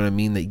magically, but you know what I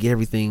mean, they get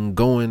everything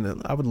going.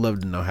 I would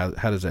love to know how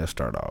does that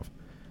start off.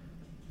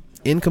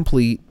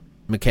 Incomplete,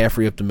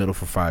 McCaffrey up the middle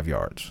for 5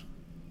 yards.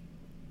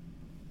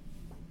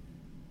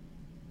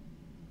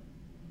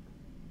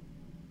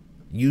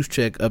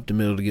 Juszczyk up the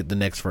middle to get the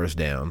next first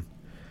down.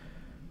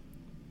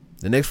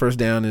 The next first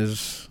down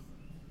is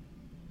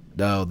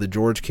the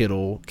George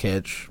Kittle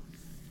catch,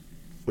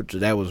 which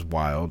that was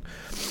wild.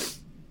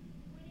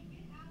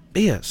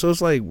 Yeah, so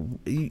it's like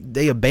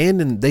they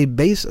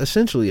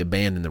essentially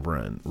abandoned the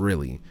run,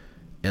 really.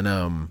 And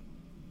I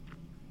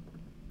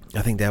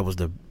think that was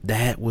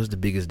the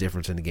biggest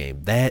difference in the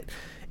game. That,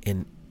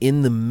 and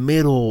in the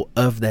middle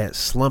of that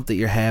slump that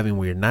you're having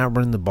where you're not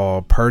running the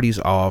ball, Purdy's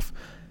off,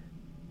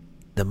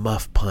 the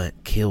muff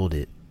punt killed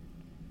it.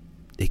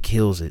 It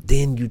kills it.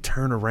 Then you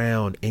turn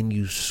around and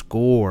you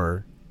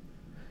score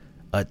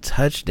a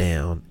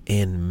touchdown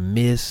and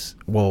miss.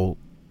 Well,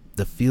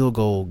 the field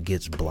goal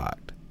gets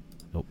blocked.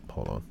 Nope,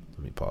 hold on. Let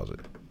me pause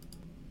it.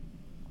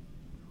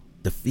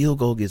 The field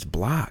goal gets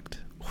blocked.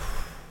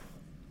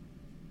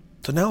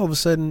 So now all of a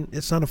sudden,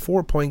 it's not a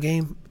 4-point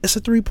game. It's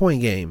a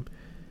 3-point game.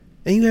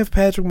 And you have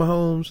Patrick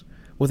Mahomes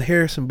with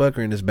Harrison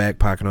Butker in his back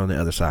pocket on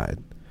the other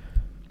side.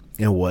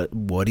 And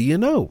what do you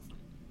know?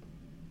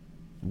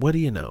 What do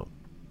you know?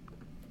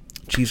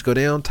 Chiefs go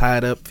down,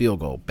 tied up,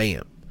 field goal.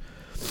 Bam.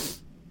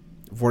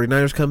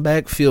 49ers come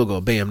back, field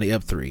goal. Bam, they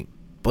up 3.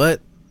 But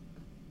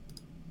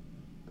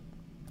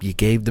you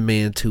gave the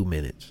man 2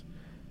 minutes.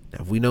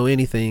 Now, if we know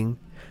anything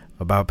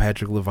about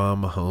Patrick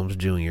LeVon Mahomes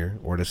Jr.,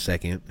 or the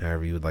second,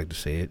 however you would like to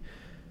say it,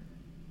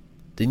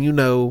 then you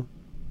know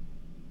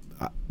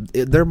I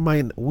don't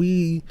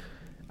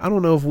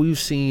know if we've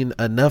seen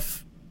a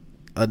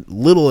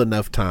little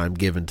enough time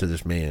given to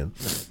this man.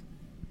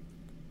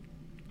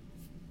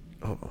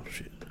 Oh,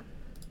 shit.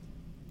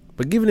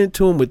 But giving it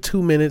to him with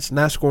 2 minutes,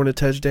 not scoring a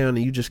touchdown,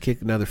 and you just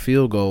kick another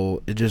field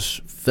goal, it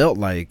just felt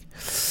like,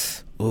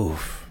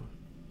 oof.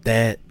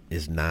 That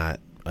is not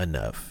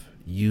enough.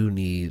 You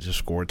need to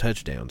score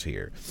touchdowns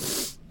here.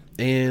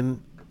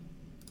 And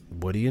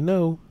what do you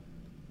know?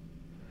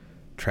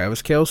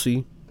 Travis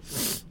Kelce,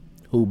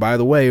 who, by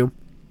the way,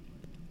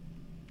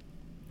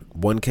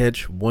 1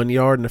 catch, 1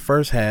 yard in the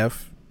first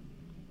half,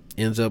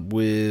 ends up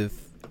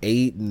with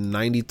 8 and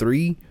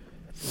 93.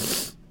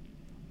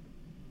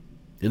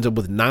 Ends up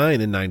with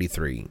 9 and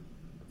 93.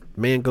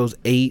 Man goes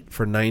 8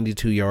 for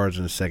 92 yards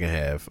in the second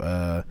half.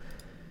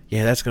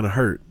 Yeah, that's going to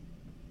hurt.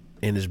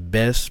 And his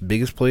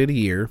biggest play of the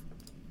year.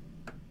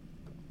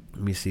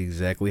 Let me see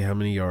exactly how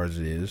many yards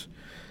it is.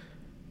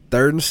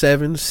 3rd and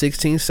 7,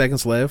 16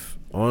 seconds left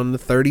on the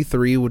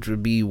 33, which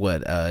would be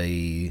what,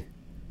 a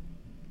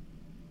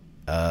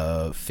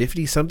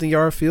 50-something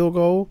yard field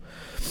goal.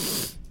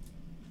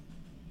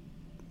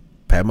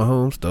 Pat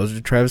Mahomes throws it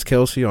to Travis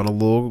Kelce on a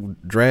little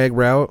drag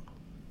route.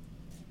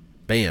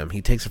 Bam,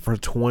 he takes it for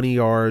 20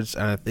 yards.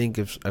 And I think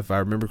if I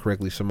remember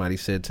correctly, somebody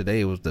said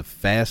today it was the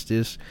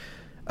fastest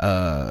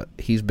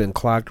he's been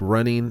clocked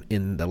running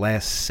in the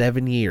last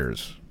 7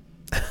 years.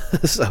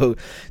 So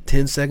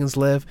 10 seconds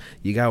left.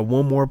 You got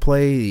one more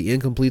play. He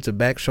incompletes a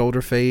back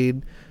shoulder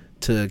fade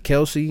to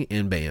Kelce,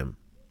 and bam,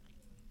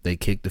 they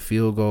kick the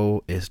field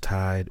goal. It's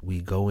tied.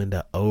 We go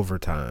into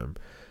overtime.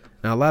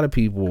 Now, a lot of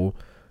people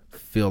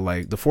feel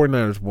like the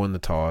 49ers won the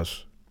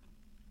toss,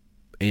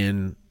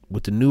 and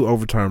with the new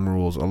overtime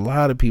rules, a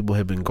lot of people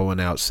have been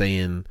going out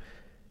saying,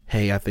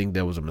 hey, I think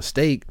that was a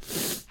mistake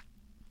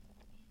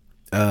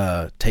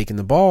taking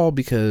the ball,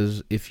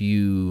 because if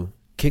you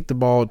kick the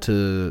ball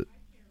to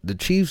the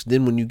Chiefs,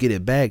 then when you get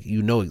it back,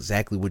 you know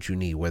exactly what you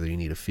need, whether you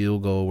need a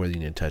field goal, whether you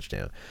need a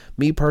touchdown.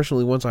 Me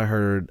personally, once I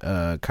heard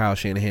Kyle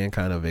Shanahan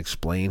kind of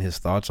explain his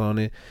thoughts on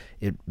it,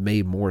 it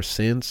made more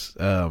sense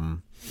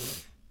that,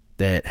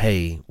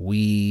 hey,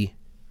 we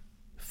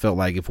felt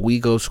like if we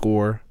go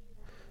score,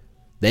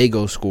 they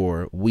go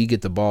score, we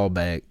get the ball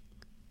back,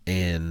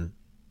 and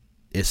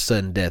it's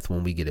sudden death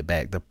when we get it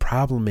back. The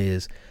problem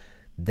is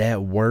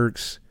that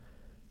works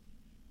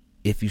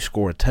if you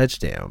score a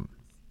touchdown.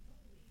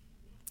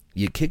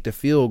 You kicked a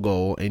field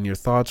goal, and your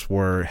thoughts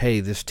were,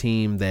 hey, this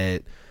team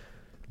that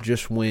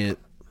just went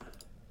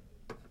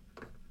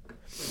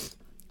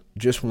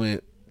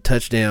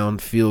touchdown,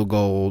 field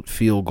goal,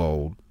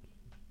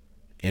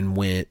 and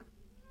went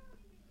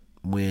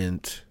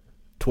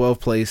 12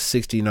 plays,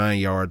 69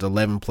 yards,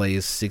 11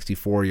 plays,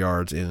 64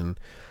 yards in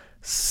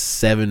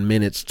 7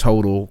 minutes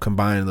total,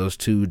 combining those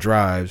two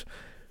drives,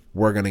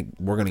 we're gonna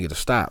get a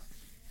stop.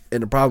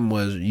 And the problem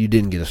was you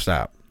didn't get a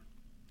stop.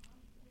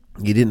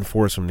 You didn't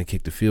force them to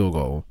kick the field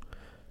goal,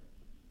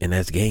 and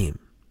that's game.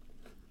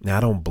 Now, I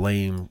don't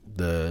blame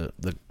the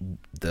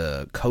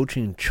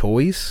coaching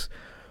choice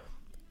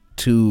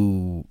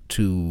to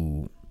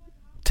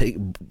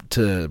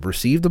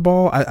receive the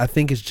ball. I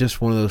think it's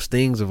just one of those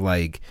things of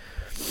like,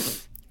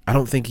 I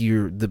don't think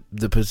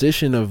the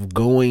position of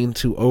going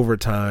to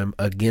overtime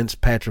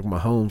against Patrick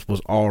Mahomes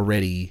was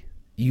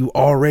you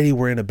already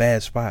were in a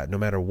bad spot no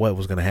matter what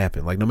was going to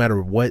happen. Like, no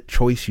matter what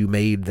choice you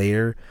made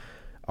there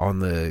on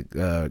the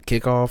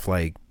kickoff,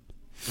 like,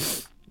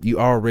 you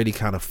already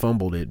kind of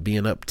fumbled it,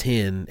 being up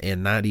 10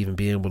 and not even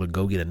being able to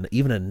go get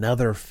even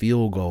another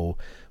field goal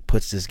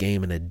puts this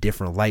game in a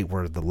different light,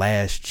 where the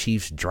last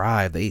Chiefs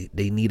drive, they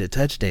need a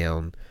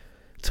touchdown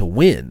to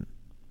win.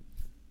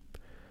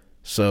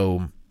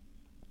 So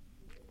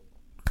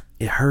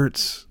it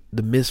hurts.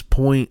 The missed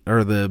point,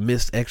 or the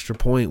missed extra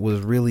point,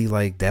 was really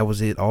like, that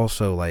was it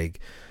also. Like,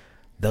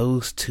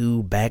 those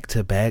two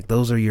back-to-back,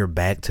 those are your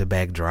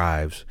back-to-back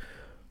drives.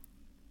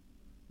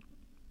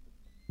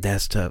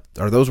 That's tough.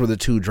 Or those were the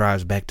two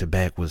drives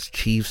back-to-back, was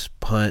Chiefs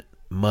punt,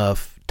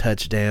 muff,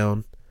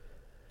 touchdown,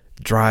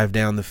 drive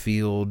down the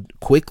field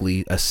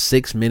quickly, a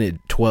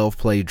 6-minute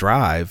 12-play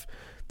drive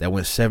that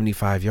went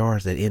 75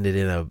 yards that ended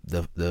in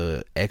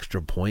the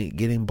extra point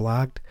getting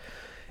blocked.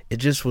 It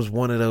just was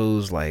one of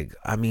those, like,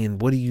 I mean,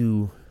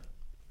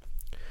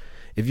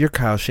 if you're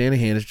Kyle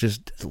Shanahan, it's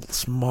just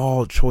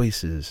small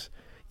choices.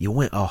 You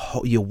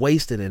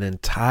wasted an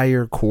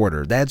entire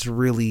quarter. That's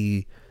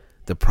really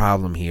the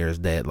problem here, is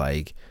that,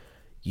 like,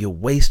 you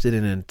wasted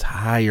an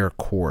entire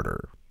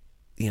quarter.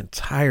 The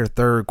entire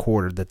third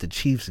quarter that the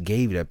Chiefs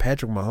gave you, that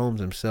Patrick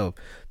Mahomes himself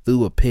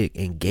threw a pick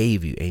and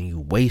gave you, and you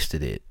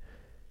wasted it.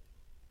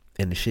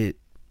 And the shit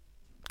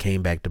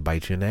came back to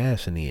bite you in the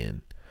ass in the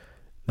end.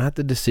 Not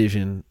the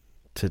decision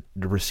to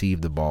receive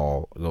the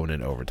ball going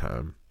into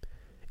overtime.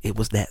 It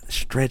was that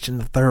stretch in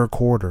the third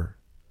quarter.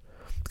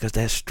 Because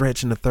that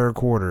stretch in the third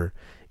quarter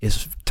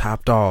is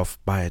topped off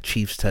by a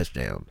Chiefs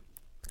touchdown.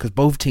 Because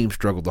both teams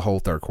struggled the whole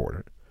third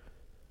quarter.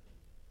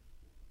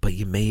 But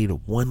you made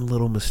one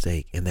little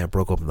mistake, and that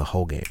broke open the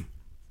whole game.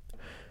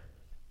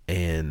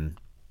 And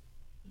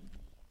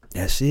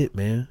that's it,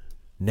 man.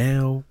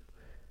 Now,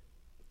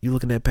 you're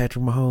looking at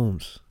Patrick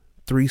Mahomes.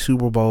 3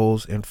 Super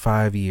Bowls in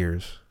 5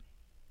 years.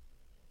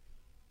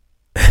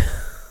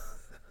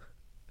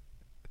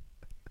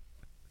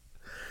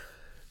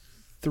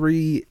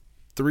 3-1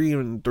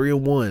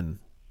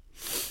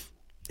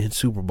 in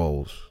Super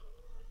Bowls.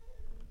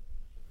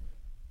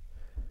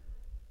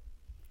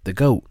 The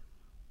GOAT,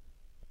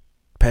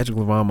 Patrick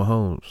LeVon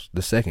Mahomes,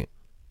 the second.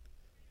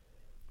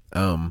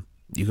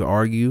 You can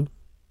argue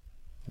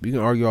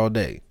all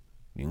day.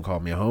 You can call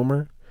me a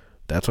homer.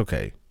 That's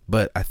okay.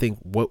 But I think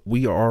what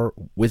we are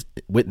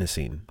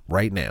witnessing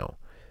right now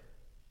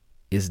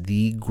is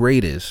the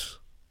greatest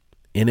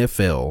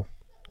NFL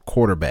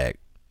quarterback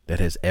that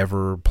has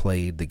ever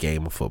played the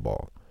game of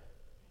football.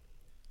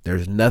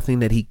 There's nothing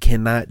that he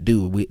cannot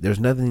do. There's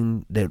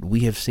nothing that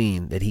we have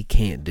seen that he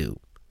can't do.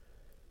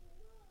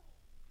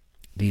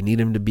 Do you need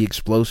him to be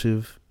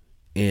explosive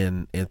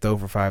and throw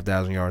for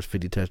 5,000 yards,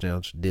 50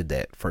 touchdowns? Did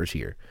that first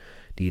year.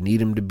 Do you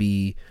need him to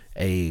be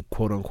a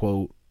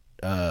quote-unquote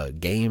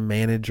game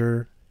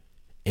manager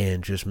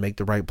and just make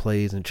the right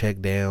plays and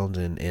check downs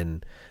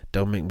and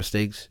don't make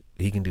mistakes?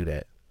 He can do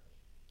that.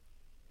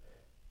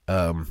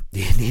 Do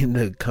you need him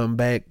to come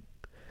back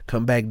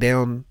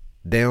down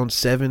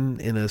 7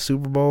 in a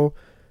Super Bowl?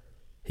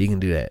 He can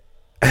do that.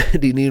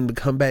 Do you need him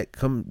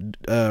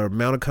to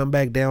mount a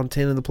comeback down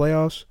 10 in the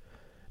playoffs?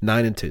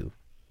 9-2.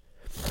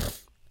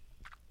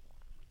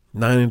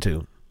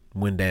 9-2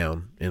 went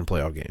down in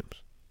playoff games.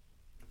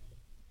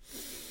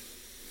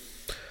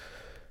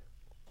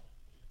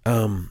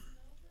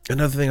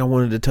 Another thing I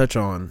wanted to touch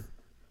on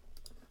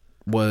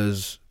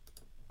was,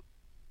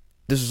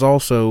 this is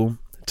also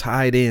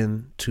tied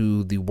in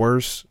to the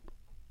worst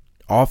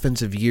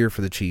offensive year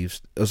for the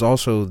Chiefs. It was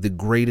also the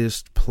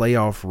greatest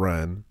playoff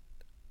run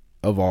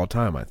of all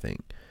time, I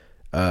think.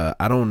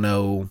 I don't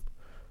know.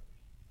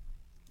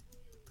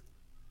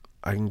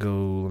 I can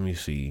go, let me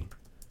see.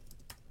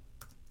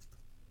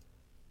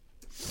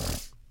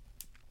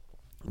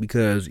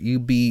 Because you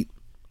beat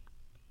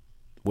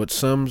what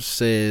some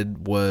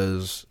said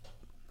was,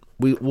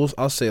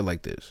 I'll say it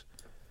like this.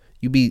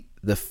 You beat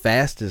the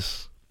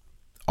fastest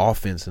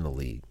offense in the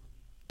league,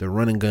 the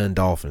run and gun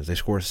Dolphins. They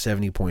scored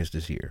 70 points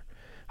this year.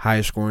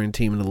 Highest scoring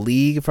team in the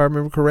league, if I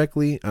remember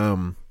correctly.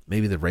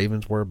 Maybe the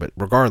Ravens were, but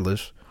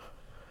regardless,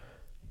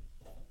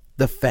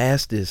 the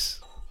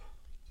fastest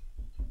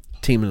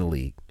team in the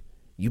league.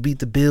 You beat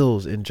the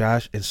Bills and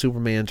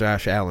Superman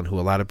Josh Allen, who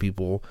a lot of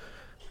people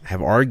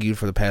have argued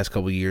for the past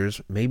couple of years.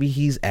 Maybe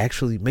he's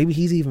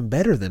even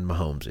better than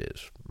Mahomes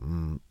is.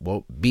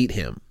 Well, beat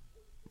him,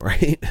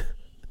 right?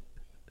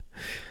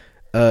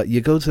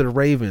 You go to the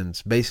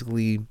Ravens,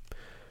 basically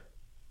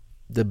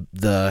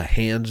the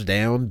hands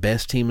down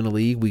best team in the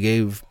league. We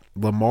gave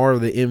Lamar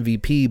the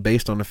MVP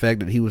based on the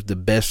fact that he was the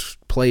best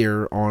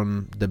player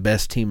on the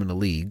best team in the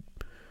league.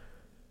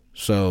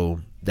 So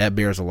that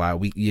bears a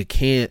lot. You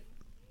can't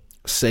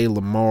say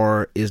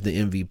Lamar is the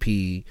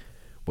MVP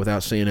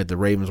without saying that the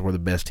Ravens were the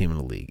best team in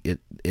the league.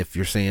 If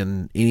you're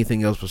saying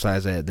anything else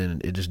besides that,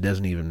 then it just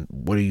doesn't even.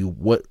 What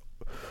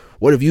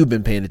have you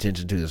been paying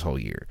attention to this whole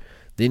year?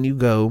 Then you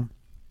go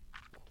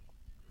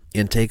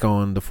and take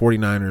on the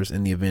 49ers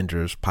and the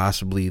Avengers,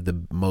 possibly the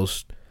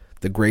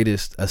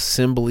greatest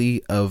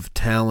assembly of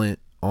talent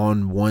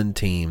on one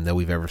team that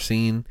we've ever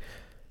seen,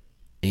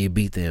 and you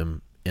beat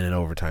them in an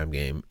overtime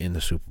game in the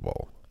Super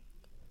Bowl.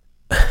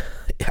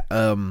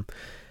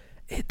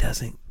 It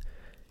doesn't.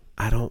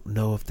 I don't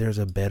know if there's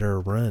a better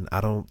run.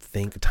 I don't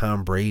think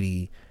Tom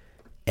Brady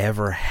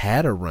ever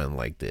had a run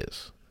like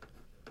this.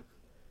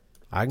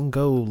 I can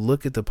go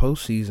look at the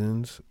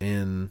postseasons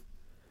and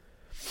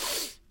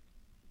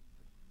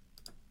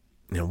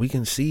we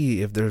can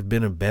see if there's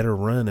been a better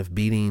run of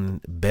beating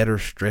better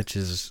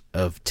stretches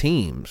of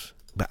teams,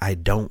 but I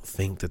don't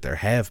think that there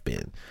have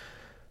been.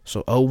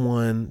 So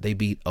 0-1, they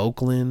beat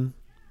Oakland,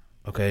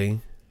 okay.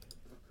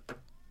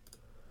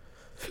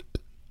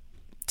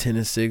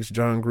 10-6,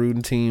 John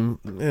Gruden team,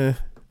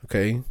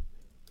 okay.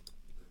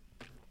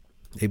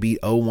 They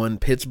beat 0-1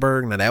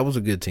 Pittsburgh. Now that was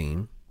a good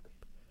team.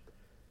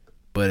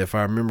 But if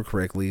I remember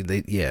correctly,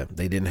 they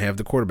didn't have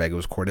the quarterback. It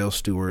was Cordell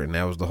Stewart, and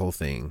that was the whole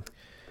thing.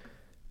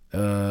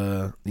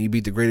 You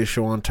beat the greatest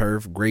show on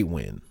turf, great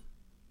win.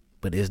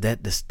 But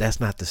that's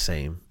not the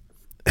same.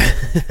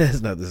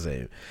 That's not the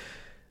same.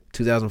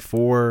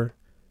 2004,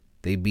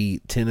 they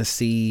beat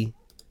Tennessee.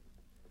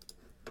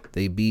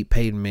 They beat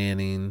Peyton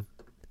Manning.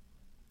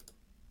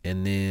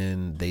 And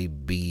then they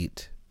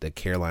beat the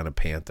Carolina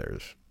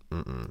Panthers.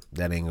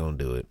 That ain't gonna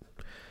do it.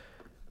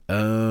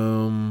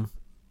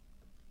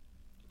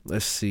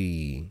 Let's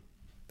see.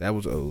 That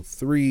was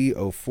 03,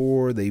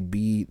 04. They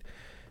beat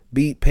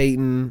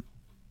Peyton,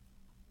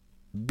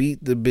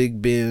 beat the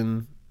Big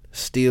Ben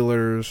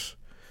Steelers,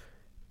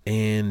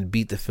 and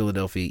beat the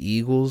Philadelphia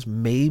Eagles.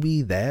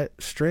 Maybe that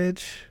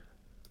stretch.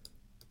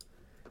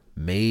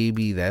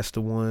 Maybe that's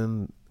the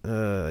one.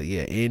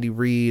 Andy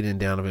Reid and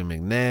Donovan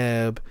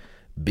McNabb,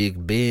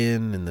 Big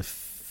Ben, and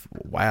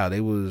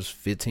they was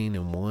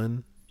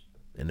 15-1,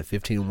 and the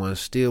 15-1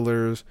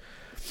 Steelers.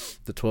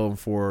 The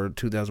 12-4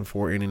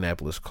 2004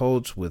 Indianapolis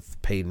Colts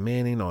with Peyton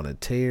Manning on a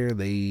tear.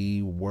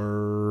 They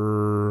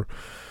were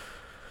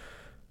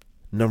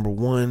number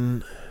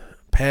 1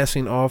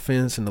 passing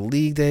offense in the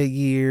league that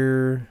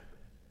year.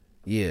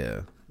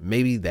 Yeah,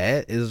 maybe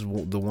that is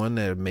the one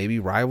that maybe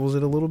rivals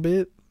it a little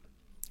bit.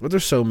 But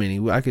there's so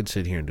many. I could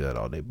sit here and do that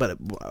all day. But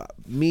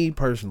me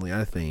personally,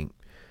 I think,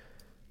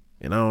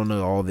 and I don't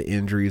know all the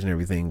injuries and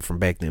everything from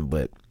back then,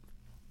 but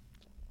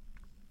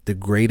the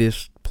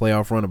greatest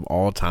playoff run of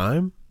all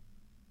time,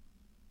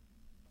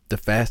 the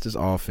fastest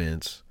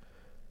offense,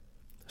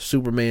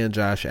 Superman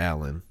Josh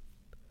Allen,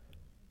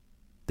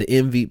 the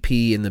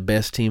MVP and the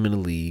best team in the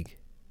league,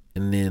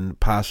 and then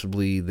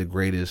possibly the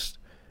greatest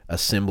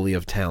assembly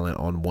of talent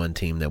on one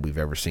team that we've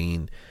ever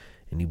seen,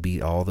 and you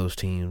beat all those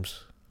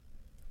teams.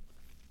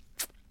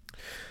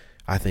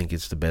 I think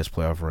it's the best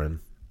playoff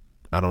run.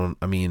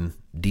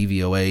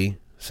 DVOA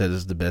says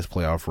it's the best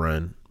playoff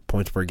run.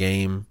 Points per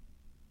game,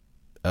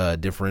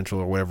 differential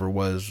or whatever it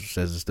was,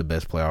 says it's the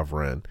best playoff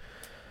run.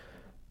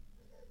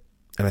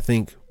 And I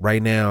think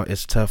right now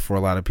it's tough for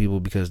a lot of people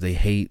because they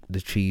hate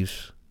the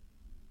Chiefs.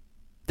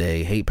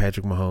 They hate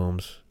Patrick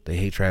Mahomes. They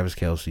hate Travis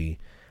Kelce.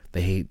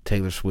 They hate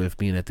Taylor Swift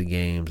being at the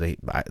games. They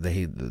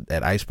hate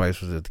that Ice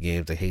Spice was at the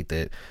games. They hate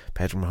that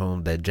Patrick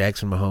Mahomes, that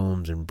Jackson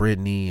Mahomes and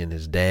Brittany and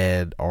his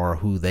dad are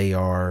who they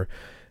are.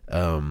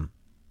 And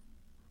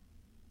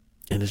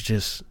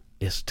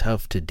it's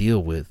tough to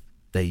deal with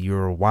that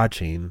you're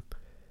watching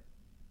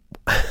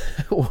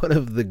one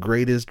of the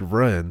greatest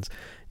runs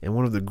and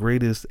one of the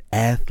greatest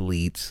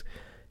athletes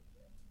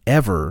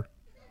ever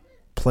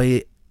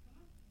play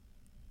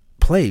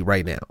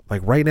right now.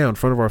 Like right now in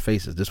front of our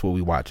faces, this is what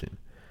we watching.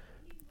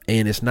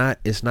 And it's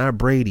not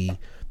Brady,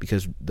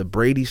 because the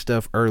Brady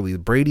stuff early,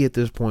 Brady at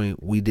this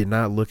point, we did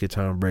not look at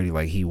Tom Brady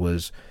like he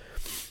was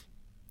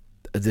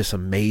this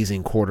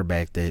amazing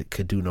quarterback that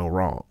could do no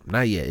wrong.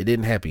 Not yet. It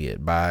didn't happen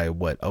yet. By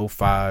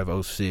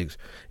 05, 06,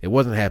 it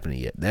wasn't happening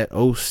yet. That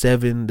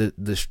 07,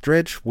 the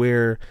stretch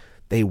where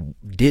they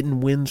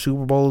didn't win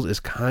Super Bowls is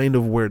kind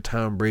of where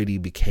Tom Brady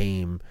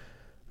became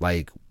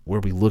like where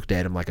we looked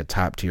at him like a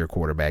top tier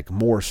quarterback,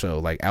 more so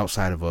like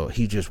outside of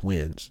he just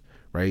wins,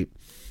 right?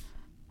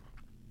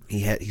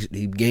 He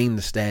gained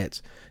the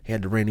stats. He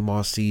had the Randy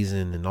Moss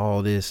season and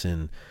all this,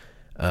 and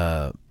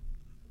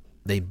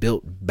they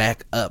built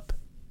back up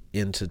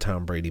into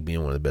Tom Brady being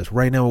one of the best.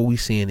 Right now, what we're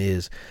seeing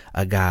is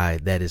a guy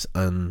that is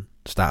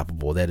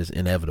unstoppable, that is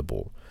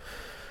inevitable,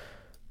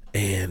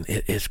 and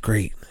it's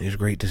great. It's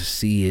great to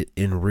see it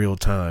in real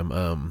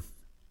time.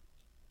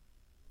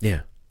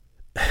 Yeah,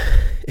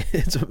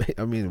 it's amazing.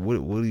 I mean,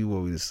 what do you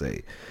want me to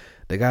say?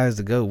 The guy's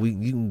the GOAT.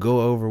 You can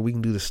go over. We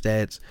can do the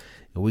stats.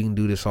 And we can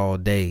do this all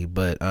day,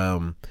 but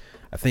I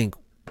think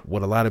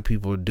what a lot of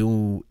people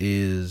do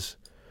is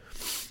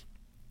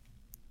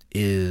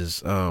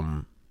just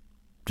kind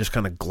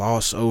of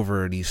gloss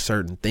over these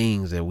certain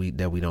things that we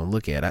don't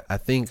look at. I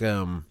think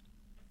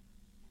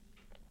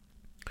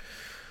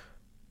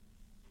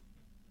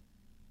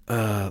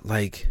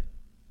like,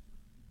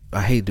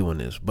 I hate doing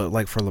this, but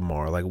like for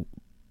Lamar, like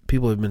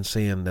people have been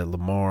saying that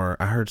Lamar,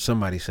 I heard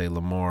somebody say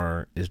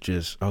Lamar is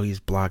just, oh, he's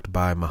blocked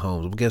by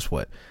Mahomes. Well, guess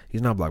what?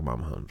 He's not blocked by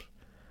Mahomes.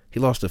 He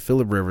lost to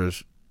Phillip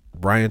Rivers,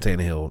 Ryan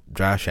Tannehill,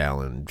 Josh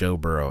Allen, Joe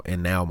Burrow,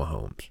 and now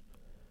Mahomes.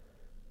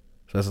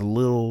 So that's a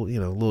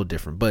little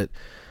different. But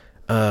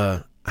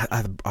I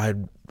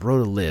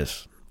wrote a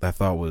list that I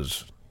thought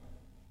was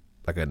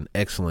like an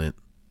excellent,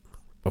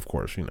 of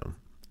course,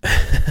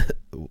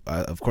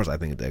 of course I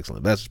think it's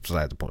excellent. That's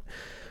beside the point.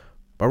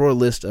 I wrote a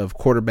list of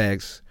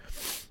quarterbacks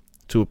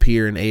to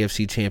appear in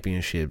AFC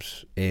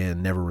championships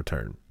and never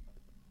return.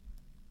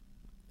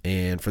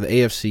 And for the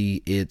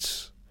AFC,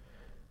 it's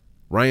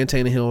Ryan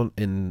Tannehill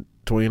in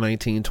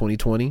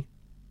 2019-2020.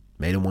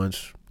 Made it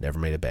once, never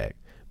made it back.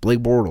 Blake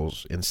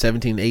Bortles in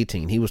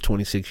 17-18. He was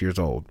 26 years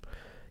old.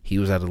 He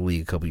was out of the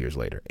league a couple years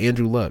later.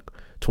 Andrew Luck,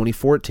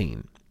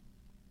 2014.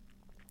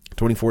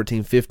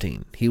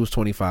 2014-15. He was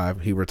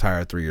 25. He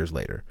retired 3 years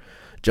later.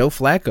 Joe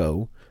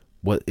Flacco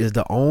is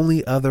the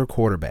only other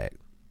quarterback.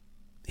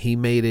 He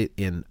made it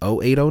in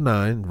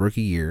 08-09,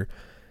 rookie year,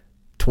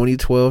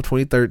 2012,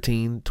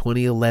 2013,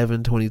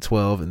 2011,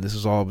 2012, and this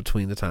is all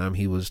between the time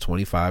he was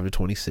 25 to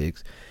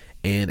 26.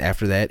 And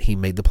after that, he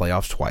made the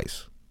playoffs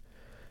twice.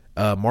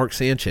 Mark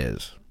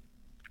Sanchez,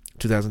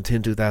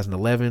 2010,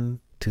 2011,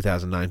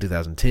 2009,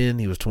 2010.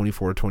 He was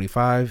 24,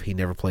 25. He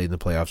never played in the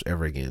playoffs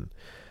ever again.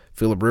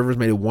 Phillip Rivers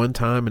made it one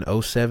time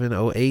in 07,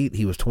 08.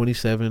 He was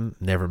 27,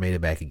 never made it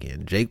back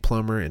again. Jake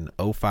Plummer in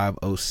 05,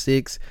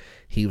 06.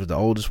 He was the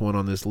oldest one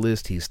on this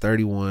list. He's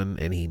 31,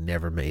 and he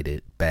never made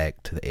it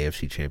back to the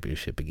AFC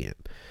Championship again.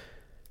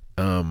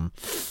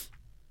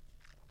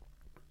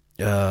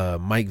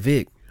 Mike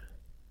Vick,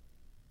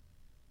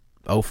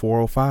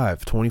 04,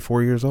 05,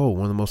 24 years old.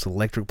 One of the most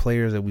electric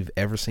players that we've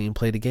ever seen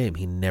play the game.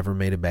 He never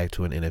made it back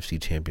to an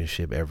NFC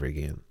Championship ever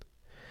again.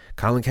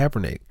 Colin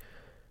Kaepernick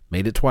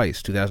made it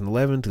twice,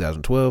 2011,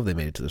 2012. They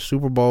made it to the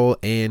Super Bowl,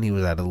 and he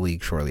was out of the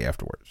league shortly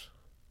afterwards.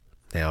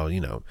 Now,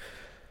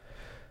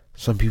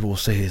 some people will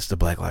say it's the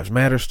Black Lives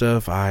Matter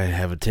stuff. I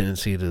have a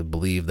tendency to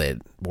believe that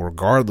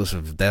regardless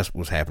of if that's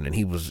what's happening,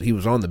 he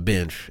was on the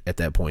bench at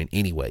that point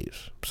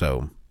anyways.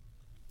 So,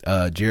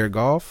 Jared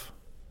Goff,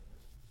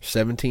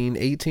 17,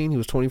 18, he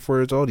was 24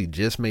 years old. He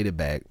just made it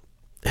back.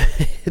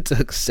 It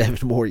took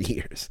 7 more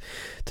years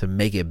to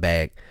make it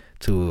back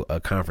to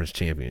a conference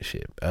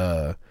championship.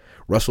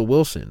 Russell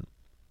Wilson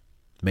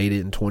made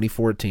it in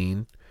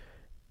 2014,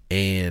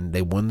 and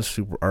they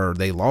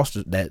they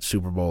lost that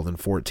Super Bowl in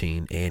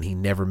 14, and he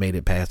never made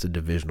it past the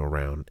divisional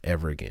round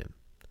ever again.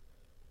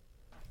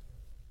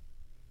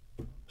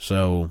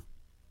 So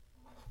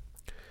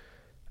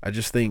I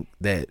just think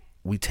that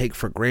we take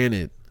for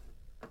granted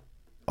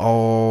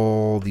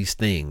all these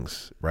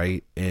things,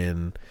 right?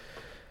 And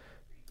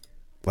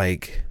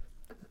like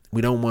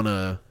we don't want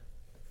to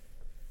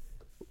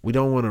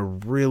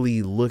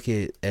really look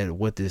at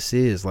what this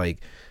is.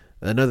 Like,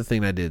 another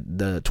thing I did,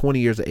 the 20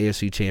 years of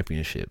AFC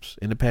championships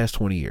in the past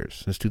 20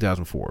 years, since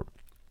 2004,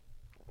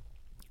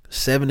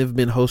 7 have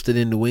been hosted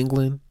in New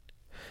England,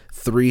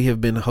 3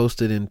 have been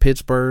hosted in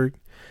Pittsburgh,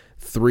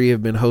 3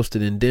 have been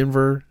hosted in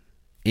Denver,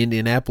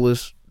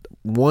 Indianapolis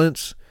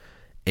once,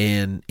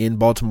 and in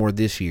Baltimore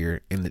this year,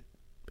 and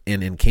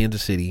in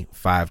Kansas City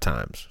 5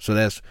 times. So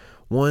that's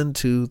 1,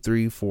 2,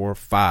 3, 4,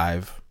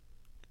 5,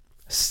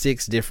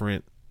 6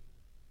 different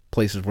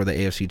places where the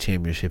AFC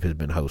Championship has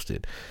been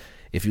hosted.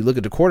 If you look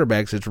at the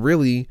quarterbacks, it's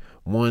really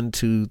 1,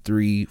 2,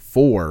 3,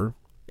 4,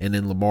 and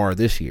then Lamar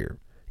this year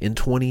in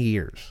 20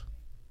 years.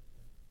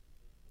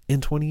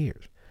 In 20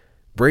 years,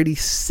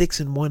 Brady's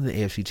 6-1 in the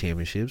AFC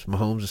Championships.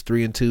 Mahomes is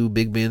 3-2.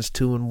 Big Ben's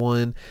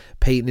 2-1.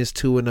 Peyton is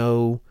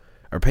 2-0.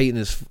 Or Peyton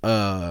is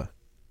has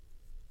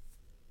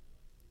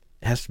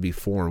to be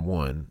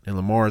 4-1, and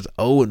Lamar is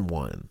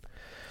 0-1.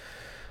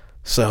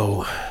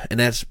 So, and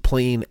that's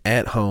playing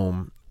at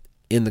home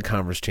in the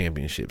conference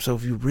championship. So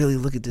if you really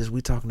look at this,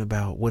 we're talking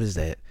about, what is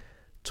that?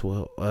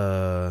 12.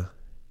 Oh,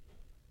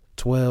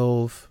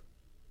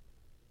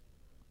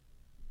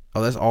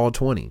 that's all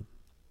 20.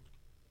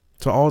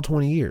 So all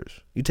 20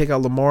 years. You take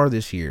out Lamar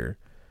this year,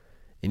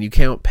 and you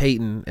count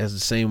Peyton as the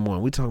same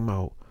one. We're talking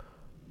about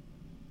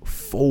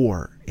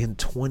 4 in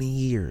 20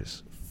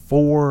 years.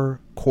 4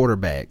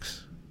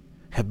 quarterbacks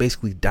have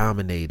basically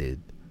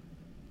dominated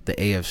the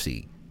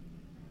AFC,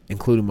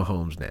 including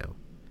Mahomes now.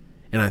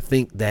 And I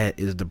think that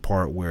is the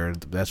part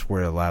that's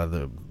where a lot of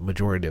the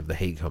majority of the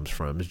hate comes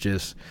from. It's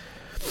just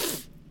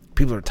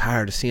people are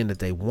tired of seeing that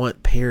they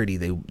want parity.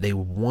 They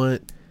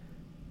want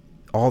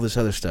all this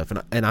other stuff.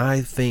 And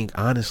I think,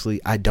 honestly,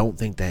 I don't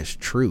think that's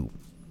true.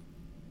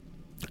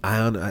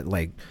 I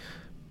like,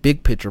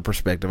 big picture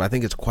perspective, I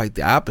think it's quite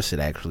the opposite,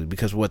 actually,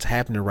 because what's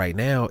happening right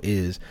now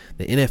is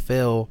the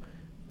NFL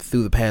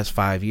through the past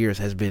 5 years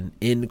has been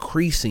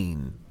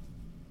increasing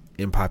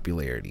in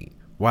popularity,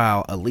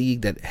 while a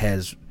league that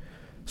has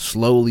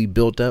slowly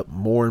built up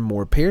more and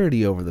more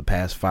parity over the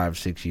past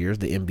 5-6 years,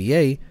 the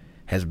NBA,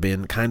 has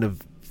been kind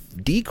of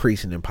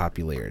decreasing in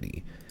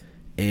popularity.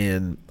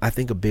 And I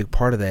think a big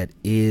part of that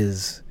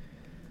is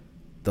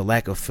the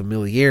lack of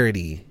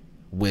familiarity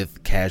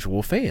with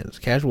casual fans.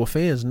 Casual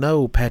fans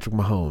know Patrick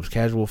Mahomes.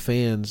 Casual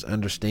fans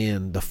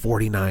understand the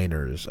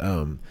 49ers,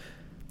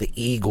 the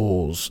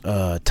Eagles,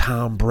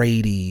 Tom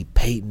Brady,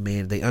 Peyton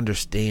Manning. They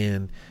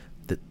understand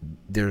that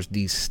there's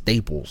these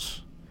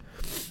staples,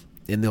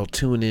 and they'll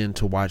tune in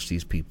to watch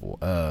these people.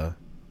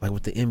 Like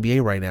with the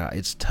NBA right now,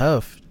 it's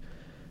tough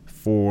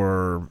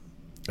for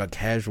a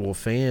casual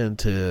fan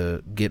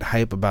to get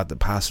hype about the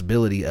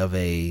possibility of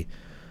a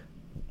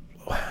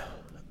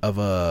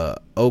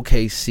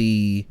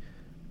OKC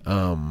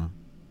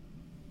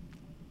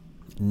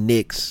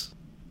Knicks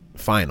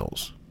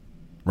finals,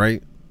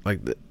 right?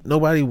 Like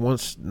nobody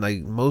wants,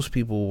 like most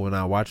people when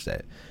I watch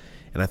that.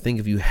 And I think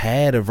if you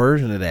had a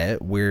version of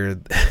that where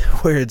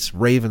where it's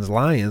Ravens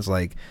Lions,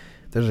 like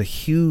there's a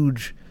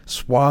huge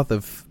swath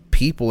of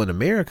people in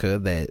America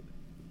that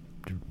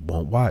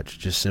won't watch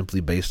just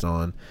simply based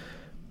on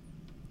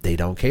they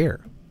don't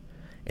care.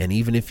 And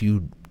even if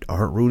you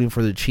aren't rooting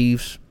for the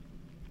Chiefs,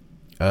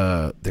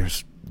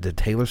 there's the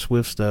Taylor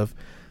Swift stuff,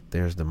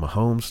 there's the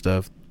Mahomes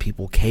stuff.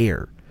 People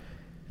care.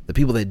 The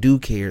people that do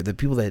care, the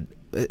people that,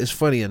 it's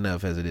funny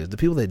enough as it is, the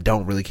people that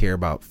don't really care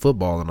about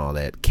football and all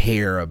that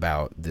care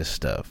about this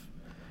stuff,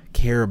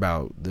 care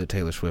about the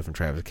Taylor Swift and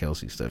Travis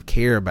Kelce stuff,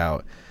 care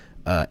about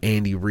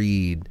Andy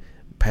Reid,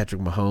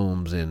 Patrick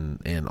Mahomes,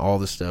 and all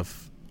the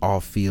stuff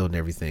off field and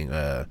everything.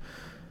 I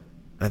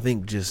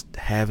think just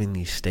having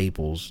these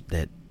staples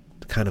that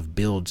kind of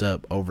builds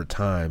up over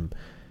time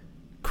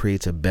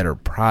creates a better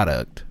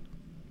product.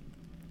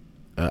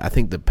 I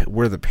think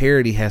where the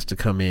parity has to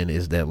come in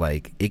is that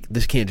like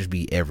this can't just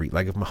be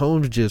like if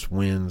Mahomes just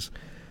wins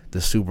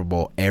the Super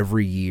Bowl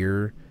every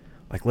year,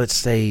 like let's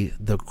say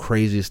the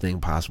craziest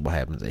thing possible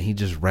happens and he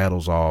just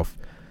rattles off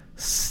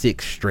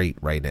 6 straight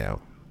right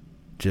now,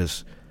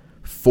 just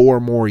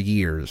 4 more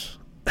years,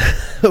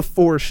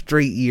 4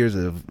 straight years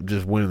of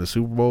just winning the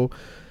Super Bowl.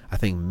 I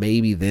think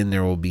maybe then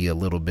there will be a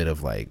little bit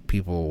of like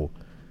people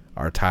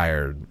are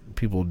tired,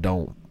 people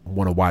don't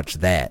want to watch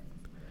that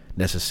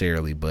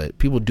necessarily, but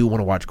people do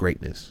want to watch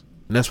greatness,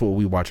 and that's what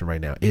we're watching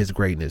right now. Is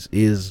greatness,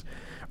 is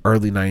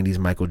early 90s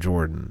Michael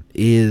Jordan,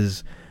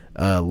 is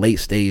late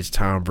stage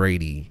Tom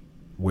Brady,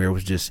 where it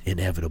was just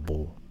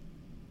inevitable.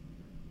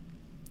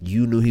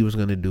 You knew he was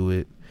going to do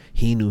it,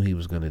 he knew he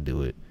was going to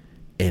do it,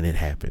 and it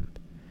happened.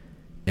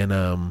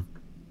 And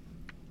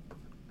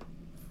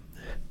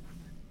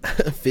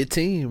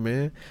 15,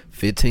 man,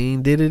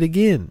 15 did it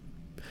again.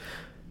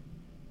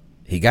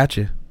 He got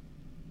you.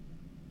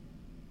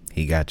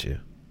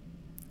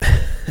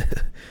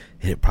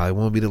 It probably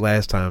won't be the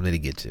last time that he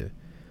gets you.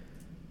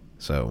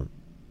 So,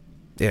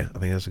 yeah, I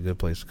think that's a good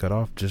place to cut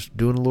off. Just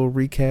doing a little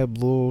recap,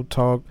 little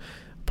talk.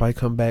 Probably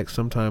come back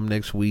sometime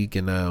next week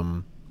and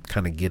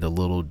kind of get a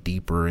little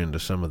deeper into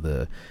some of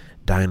the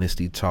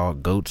dynasty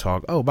talk, GOAT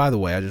talk. Oh, by the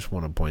way, I just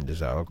want to point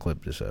this out. I'll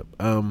clip this up.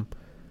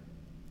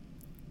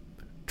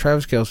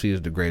 Travis Kelce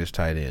is the greatest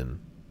tight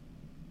end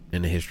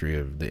in the history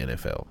of the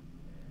NFL.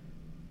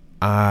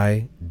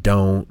 I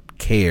don't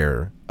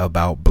care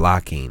about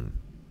blocking.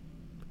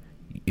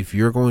 If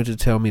you're going to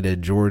tell me that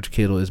George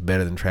Kittle is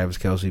better than Travis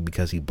Kelce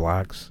because he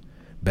blocks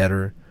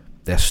better,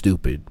 that's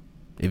stupid.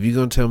 If you're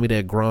going to tell me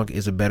that Gronk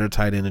is a better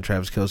tight end than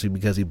Travis Kelce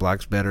because he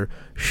blocks better,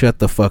 shut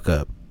the fuck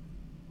up.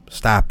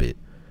 Stop it.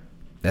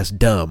 That's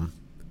dumb.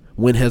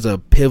 When has a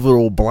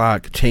pivotal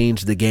block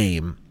changed the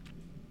game?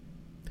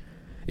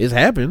 It's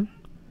happened.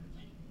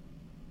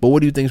 But what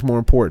do you think is more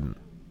important?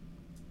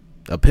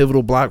 A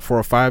pivotal block for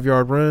a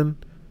 5-yard run,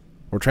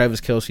 or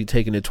Travis Kelce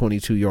taking it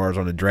 22 yards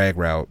on a drag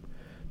route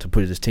to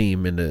put his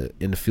team in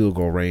the field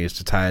goal range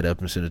to tie it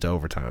up and send it to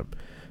overtime?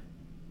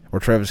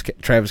 Or Travis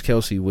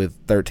Kelce with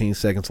 13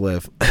 seconds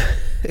left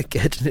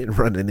catching it and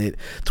running it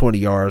 20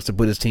 yards to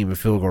put his team in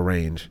field goal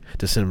range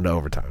to send him to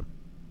overtime?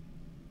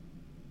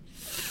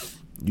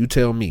 You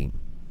tell me.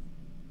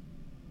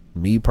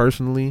 Me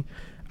personally,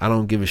 I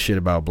don't give a shit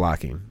about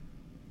blocking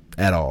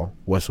at all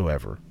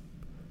whatsoever.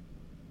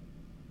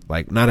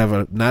 Like not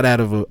out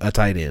of a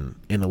tight end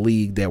in a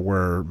league that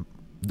we're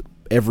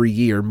every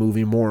year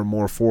moving more and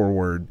more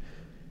forward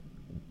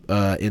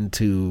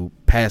into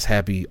pass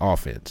happy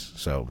offense.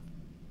 So,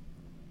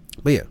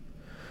 but yeah,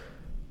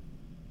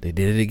 they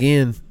did it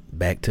again,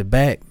 back to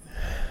back.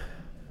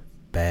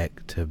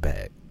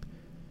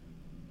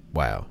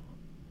 Wow,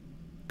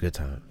 good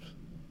times.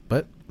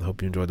 But I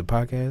hope you enjoyed the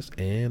podcast,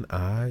 and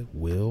I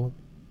will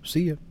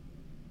see you.